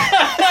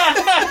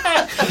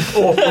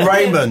 or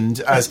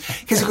Raymond,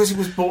 because he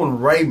was born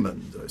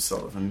Raymond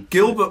O'Sullivan.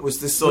 Gilbert was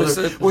this was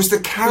the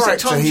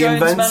character he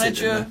invented.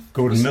 Manager?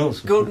 Gordon Mills.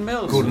 Gordon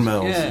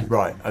Mills. Yeah.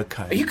 Right.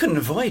 Okay. You couldn't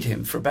avoid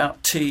him for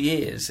about 2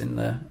 years in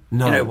the.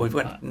 No.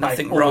 When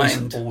nothing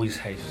rhymed. rhymed. Always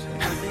hated him.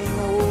 Nothing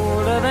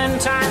older than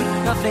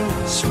time,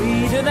 nothing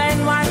sweeter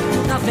than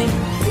wine, nothing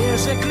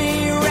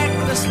physically,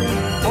 recklessly,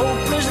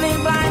 hopelessly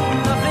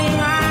blind, nothing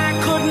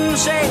I couldn't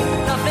say,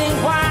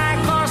 nothing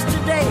why, 'cause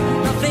today,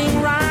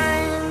 nothing rhymed.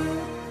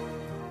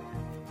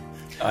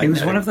 He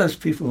was one of those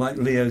people like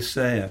Leo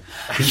Sayer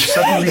who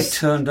suddenly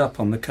turned up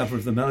on the cover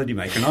of the Melody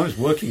Maker, and I was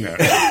working there.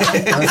 And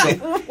I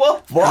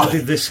thought, how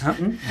did this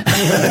happen?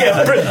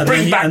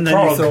 Bring back and then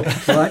Prague. you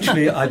thought, well,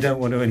 actually, I don't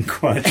want to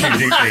inquire too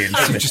deeply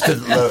into You this. just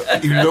didn't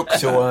look. You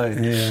looked away.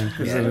 Yeah,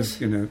 because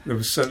there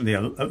was certainly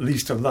at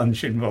least a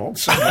lunch involved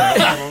somewhere.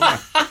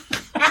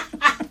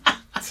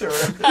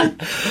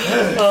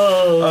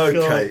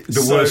 Okay.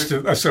 The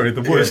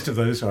worst of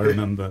those I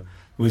remember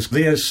was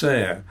Leo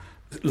Sayer.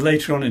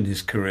 Later on in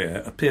his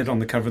career, appeared on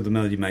the cover of the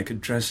Melody Maker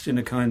dressed in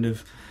a kind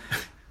of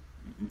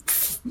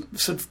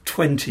sort of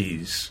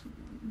 20s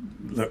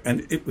look,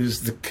 and it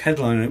was the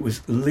headline. It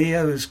was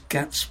Leo's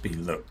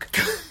Gatsby look.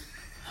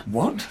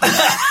 What?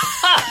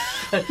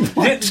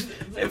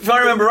 If I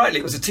remember rightly,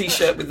 it was a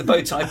T-shirt with the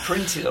bow tie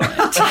printed on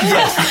it.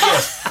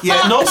 Yes.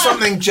 Yeah, not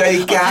something Jay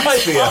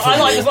Gatsby. I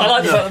like the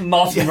fact that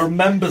Martin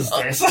remembers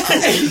this.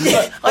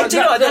 I do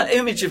like that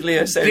image of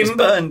Leo Sayer. It's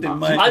burned in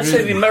my... I'd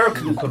say the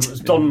American equivalent was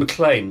Don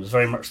McLean, was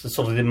very much the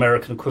sort of the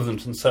American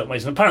equivalent in certain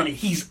ways. And apparently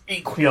he's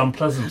equally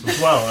unpleasant as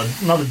well,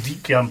 another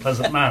deeply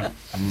unpleasant man.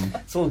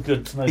 It's all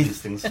good to know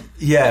these things.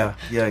 Yeah,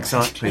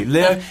 exactly.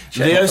 Leo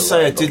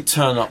Sayer did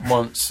turn up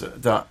once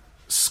at that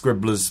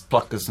Scribblers,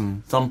 Pluckers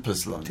and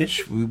Thumpers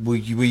lunch. Were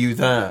you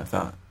there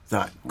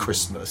that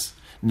Christmas?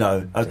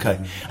 No. Okay.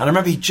 And I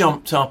remember he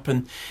jumped up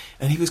and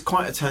he was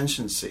quite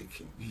attention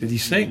seeking. Did he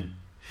sing?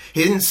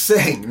 He didn't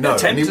sing, no,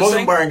 and he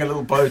wasn't wearing a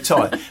little bow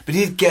tie, but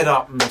he'd get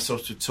up and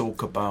sort of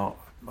talk about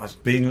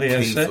being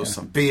Leo Sayer or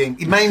something.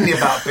 Mainly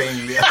about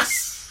being Leo.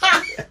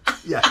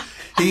 Yeah.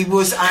 He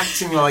was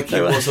acting like he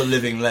was a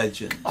living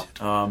legend.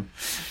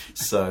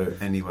 So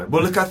anyway,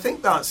 well, look, I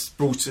think that's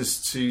brought us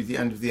to the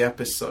end of the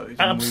episode.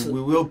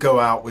 Absolutely. We will go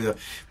out with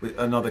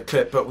another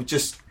clip, but it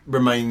just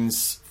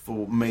remains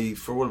for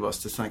all of us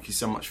to thank you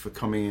so much for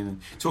coming in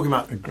and talking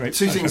about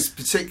two things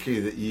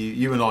particularly that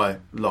you and I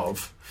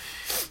love.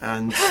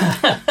 And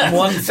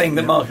one thing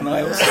that Mark and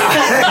I also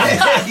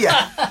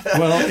yeah.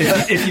 Well,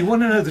 if you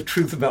want to know the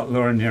truth about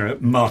Laura Nyro,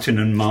 Martin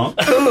and Mark,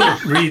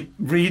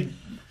 read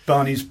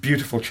Barney's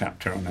beautiful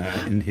chapter on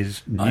her in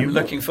his new I'm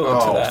looking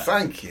forward to that.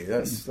 Thank you.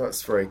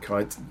 That's very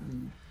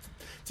kind.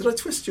 Did I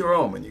twist your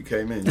arm when you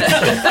came in?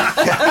 Yeah.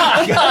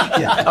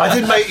 I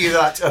did make you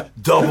that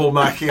double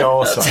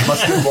macchiato.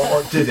 Must have been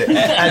what did it.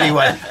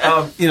 Anyway,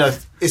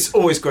 it's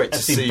always great to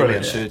see you,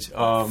 Richard.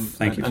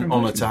 Thank you. An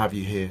honour to have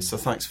you here. So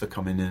thanks for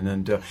coming in,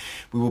 and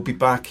we will be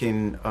back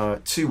in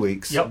 2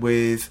 weeks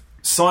with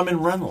Simon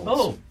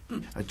Reynolds,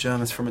 a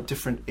journalist from a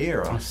different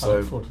era. I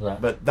look forward to that.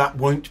 But that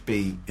won't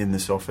be in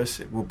this office.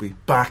 It will be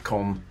back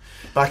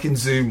in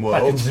Zoom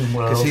World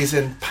because he's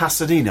in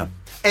Pasadena.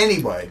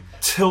 Anyway,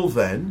 till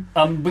then,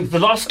 the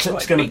last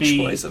clip's going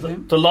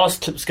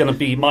to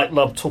be Mike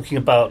Love talking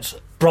about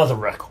Brother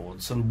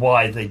Records and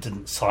why they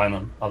didn't sign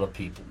on other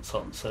people and so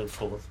on and so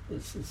forth.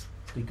 This is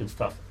pretty good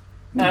stuff.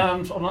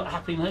 And on that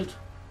happy note,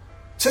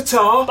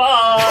 ta-ta!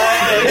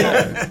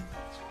 Bye!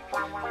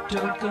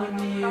 Don't go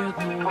near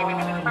the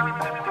water.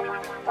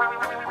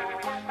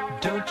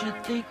 Don't you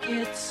think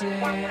it's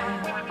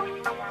sad?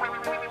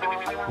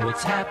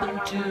 What's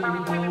happened to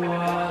the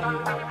water?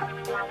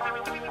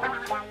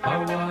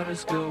 Our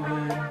water's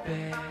going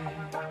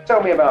bad.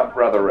 Tell me about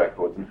Brother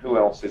Records and who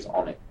else is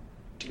on it.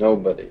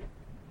 Nobody.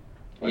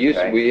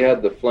 We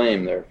had the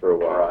Flame there for a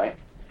while. Right.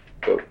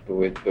 But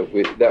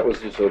that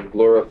was just a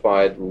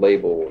glorified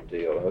label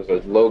deal. It was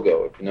a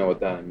logo, if you know what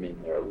that I mean.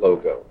 They're a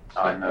logo.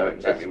 I know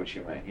exactly what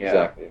you mean, yeah.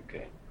 Exactly,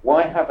 okay.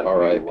 Why haven't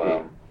R.I.P.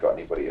 you got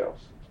anybody else?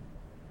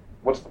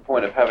 What's the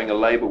point of having a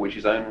label which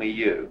is only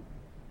you?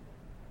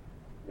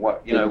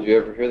 Did you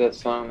ever hear that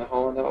song, The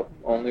Holland album,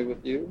 Only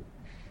With You?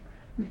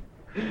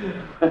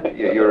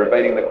 You're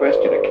evading the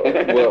question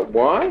again. Well,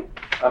 why?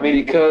 I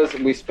mean, because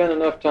we spent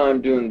enough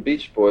time doing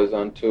Beach Boys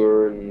on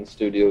tour and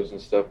studios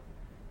and stuff.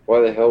 Why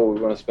the hell would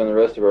we want to spend the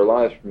rest of our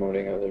lives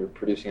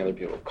producing other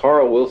people?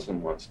 Carl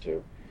Wilson wants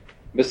to.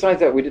 Besides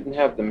that, we didn't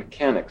have the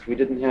mechanics. We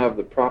didn't have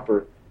the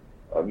proper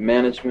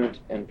management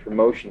and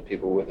promotion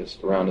people with us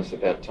around us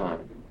at that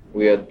time.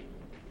 We had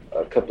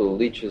a couple of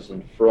leeches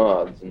and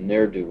frauds and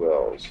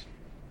ne'er-do-wells.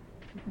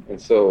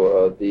 And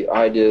so the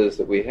ideas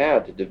that we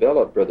had to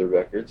develop Brother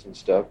Records and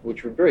stuff,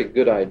 which were very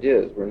good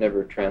ideas, were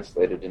never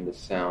translated into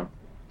sound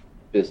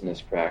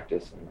business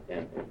practice.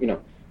 And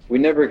we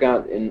never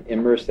got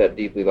immersed that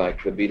deeply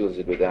like the Beatles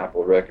did with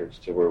Apple Records,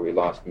 to where we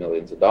lost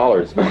millions of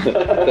dollars. Thank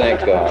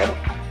God.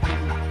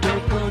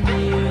 Don't go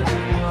near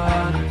the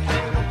water.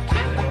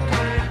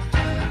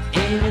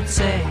 Ain't it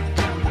sad?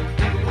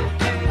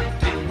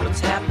 What's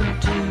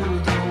happened to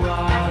the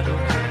water?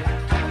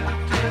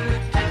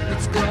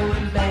 It's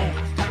going back.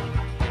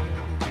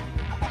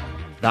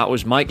 That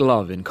was Mike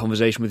Love in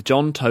conversation with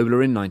John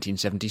Tobler in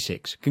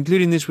 1976,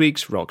 concluding this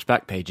week's Rock's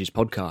Backpages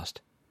podcast.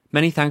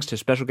 Many thanks to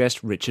special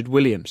guest Richard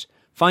Williams.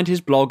 Find his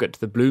blog at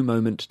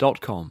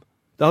thebluemoment.com.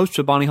 The hosts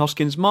were Barney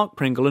Hoskins, Mark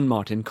Pringle and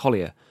Martin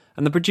Collier,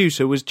 and the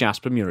producer was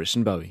Jasper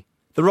Murison-Bowie.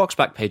 The Rock's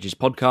Backpages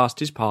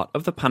podcast is part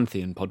of the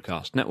Pantheon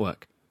Podcast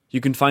Network.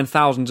 You can find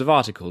thousands of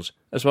articles,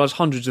 as well as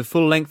hundreds of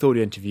full-length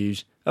audio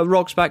interviews at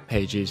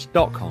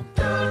rocksbackpages.com.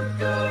 Don't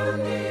go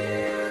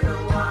near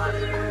the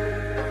water.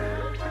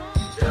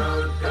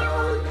 Don't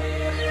go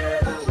near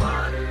the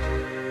water.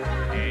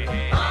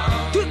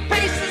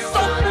 Toothpaste and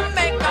soap will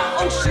make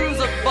our oceans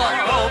a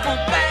bubble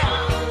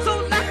bath. So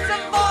let's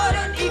avoid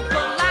an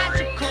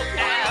ecological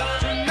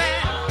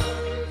aftermath.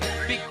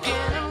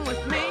 Beginning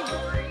with me,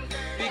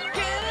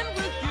 beginning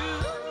with you.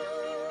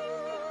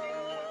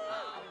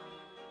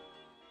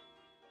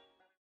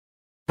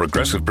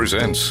 Progressive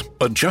presents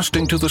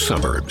Adjusting to the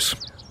Suburbs.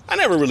 I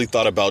never really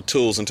thought about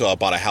tools until I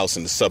bought a house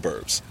in the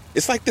suburbs.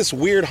 It's like this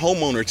weird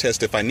homeowner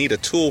test if I need a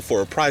tool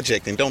for a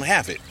project and don't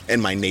have it.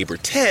 And my neighbor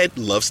Ted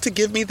loves to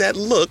give me that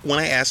look when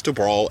I ask to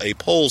borrow a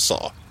pole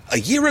saw. A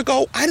year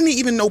ago, I didn't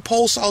even know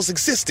pole saws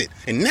existed.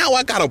 And now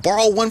I gotta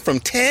borrow one from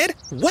Ted?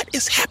 What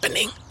is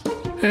happening?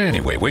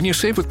 Anyway, when you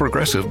save with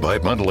Progressive by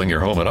bundling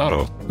your home and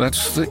auto,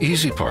 that's the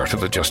easy part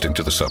of adjusting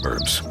to the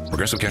suburbs.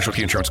 Progressive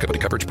Casualty Insurance Company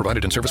coverage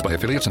provided and serviced by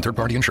affiliates and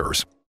third-party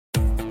insurers.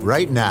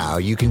 Right now,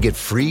 you can get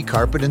free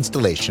carpet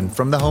installation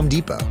from the Home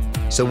Depot.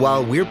 So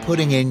while we're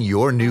putting in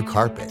your new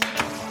carpet,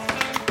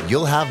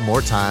 you'll have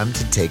more time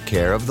to take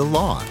care of the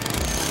lawn.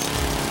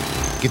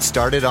 Get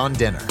started on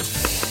dinner.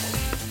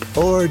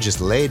 Or just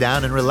lay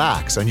down and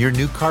relax on your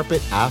new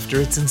carpet after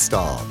it's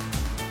installed.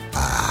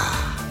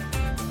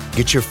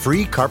 Get your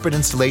free carpet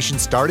installation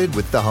started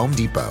with the Home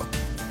Depot.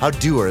 How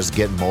doers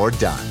get more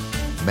done.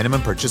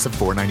 Minimum purchase of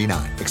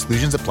 $4.99.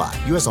 Exclusions apply.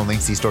 U.S. only.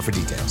 See store for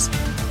details.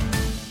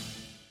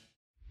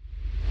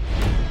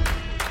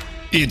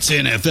 It's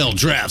NFL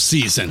draft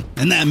season,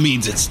 and that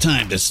means it's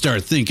time to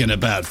start thinking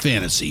about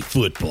fantasy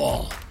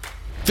football.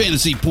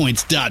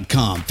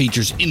 FantasyPoints.com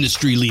features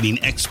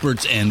industry-leading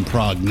experts and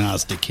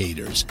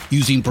prognosticators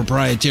using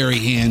proprietary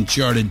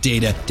hand-charted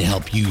data to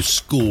help you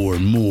score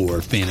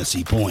more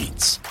fantasy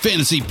points.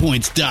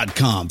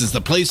 FantasyPoints.com is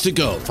the place to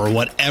go for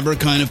whatever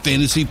kind of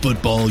fantasy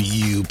football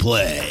you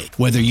play.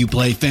 Whether you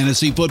play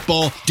fantasy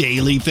football,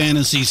 daily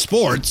fantasy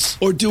sports,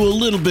 or do a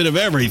little bit of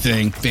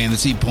everything,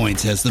 Fantasy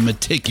Points has the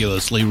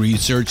meticulously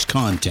researched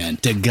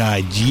content to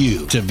guide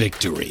you to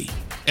victory.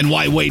 And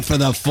why wait for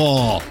the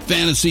fall?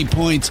 Fantasy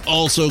Points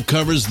also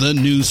covers the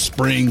new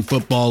spring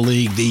football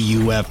league, the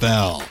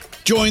UFL.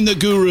 Join the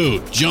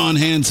guru, John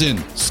Hansen,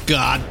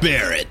 Scott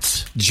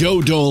Barrett,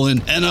 Joe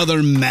Dolan, and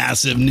other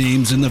massive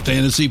names in the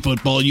fantasy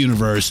football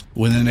universe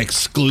with an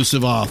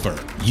exclusive offer.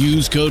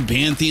 Use code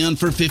Pantheon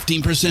for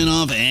 15%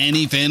 off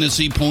any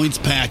Fantasy Points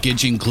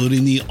package,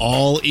 including the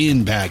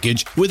all-in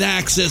package, with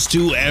access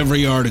to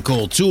every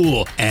article,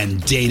 tool,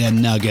 and data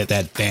nugget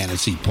that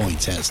Fantasy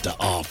Points has to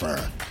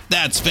offer.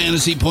 That's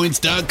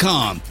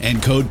FantasyPoints.com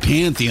and code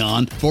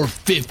Pantheon for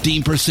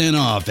 15%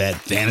 off at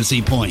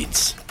Fantasy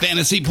Points.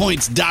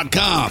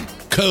 FantasyPoints.com,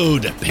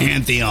 code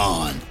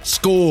Pantheon.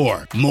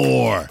 Score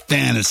more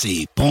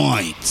fantasy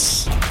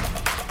points.